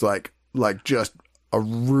 Just like just a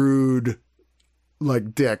rude,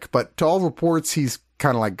 like dick. But to all reports, he's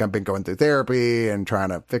kind of like been going through therapy and trying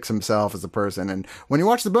to fix himself as a person. And when you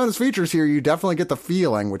watch the bonus features here, you definitely get the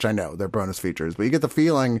feeling, which I know they're bonus features, but you get the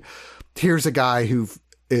feeling here's a guy who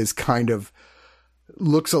is kind of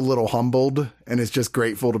looks a little humbled and is just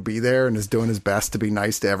grateful to be there and is doing his best to be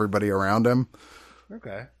nice to everybody around him.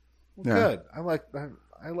 Okay. Well, yeah. Good.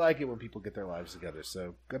 I like it when people get their lives together.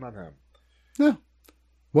 So good on him. Yeah.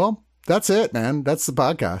 Well, that's it, man. That's the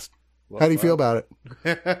podcast. How do you feel about it?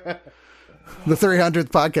 The 300th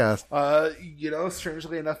podcast.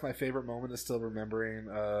 Strangely enough, my favorite moment is still remembering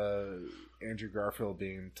Andrew Garfield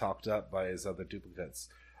being topped up by his other duplicates.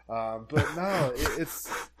 But no,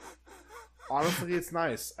 it's honestly, it's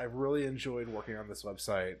nice. I really enjoyed working on this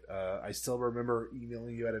website. I still remember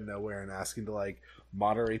emailing you out of nowhere and asking to like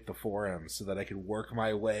moderate the forum so that I could work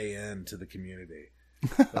my way into the community.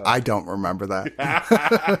 I don't remember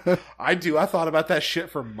that. I do. I thought about that shit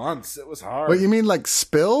for months. It was hard. What, you mean like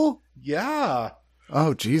Spill? Yeah.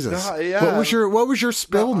 Oh Jesus. Yeah. What was your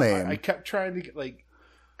Spill name? I kept trying to get like,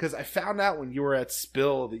 because I found out when you were at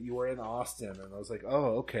Spill that you were in Austin, and I was like,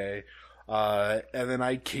 oh, okay. And then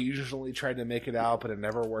I occasionally tried to make it out, but it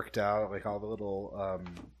never worked out. Like all the little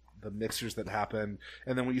the mixers that happened.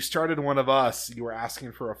 And then when you started One of Us, you were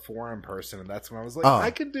asking for a forum person, and that's when I was like,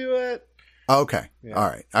 I can do it. Okay. Yeah. All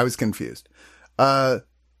right. I was confused. No,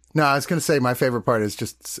 I was going to say my favorite part is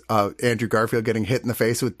just Andrew Garfield getting hit in the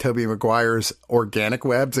face with Tobey Maguire's organic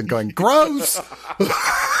webs and going, gross!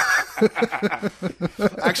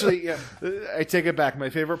 Actually, yeah, I take it back.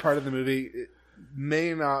 My favorite part of the movie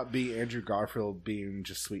may not be Andrew Garfield being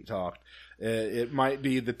just sweet-talked. It might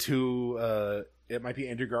be the two... it might be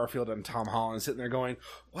Andrew Garfield and Tom Holland sitting there going,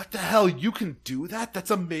 what the hell? You can do that?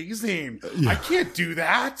 That's amazing. Yeah. I can't do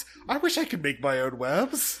that. I wish I could make my own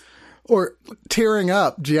webs. Or tearing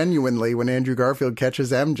up genuinely when Andrew Garfield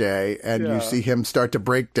catches MJ and you see him start to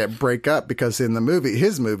break up because in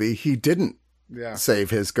his movie, he didn't save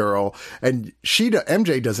his girl. And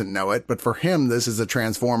MJ doesn't know it, but for him, this is a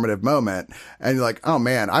transformative moment. And you're like, oh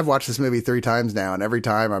man, I've watched this movie 3 times now. And every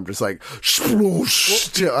time I'm just like,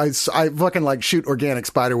 I fucking like shoot organic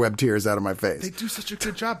spiderweb tears out of my face. They do such a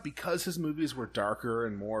good job because his movies were darker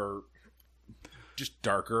and more just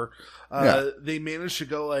darker. They managed to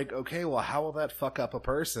go like, okay, well, how will that fuck up a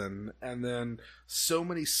person? And then so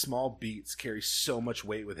many small beats carry so much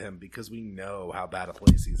weight with him because we know how bad a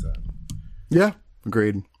place he's in. Yeah,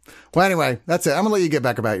 agreed. Well, anyway, that's it. I'm gonna let you get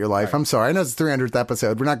back about your life. Right. I'm sorry. I know it's the 300th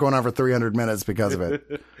episode. We're not going on for 300 minutes because of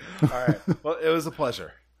it. All right. Well, it was a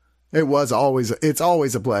pleasure. It's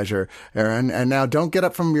always a pleasure, Aaron. And now don't get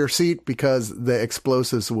up from your seat because the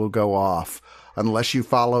explosives will go off unless you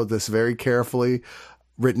follow this very carefully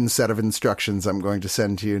written set of instructions I'm going to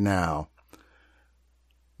send to you now.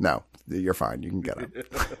 No, you're fine. You can get up.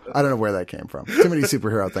 I don't know where that came from. Too many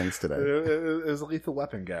superhero things today. It was a Lethal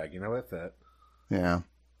Weapon gag, you know, with it. Yeah.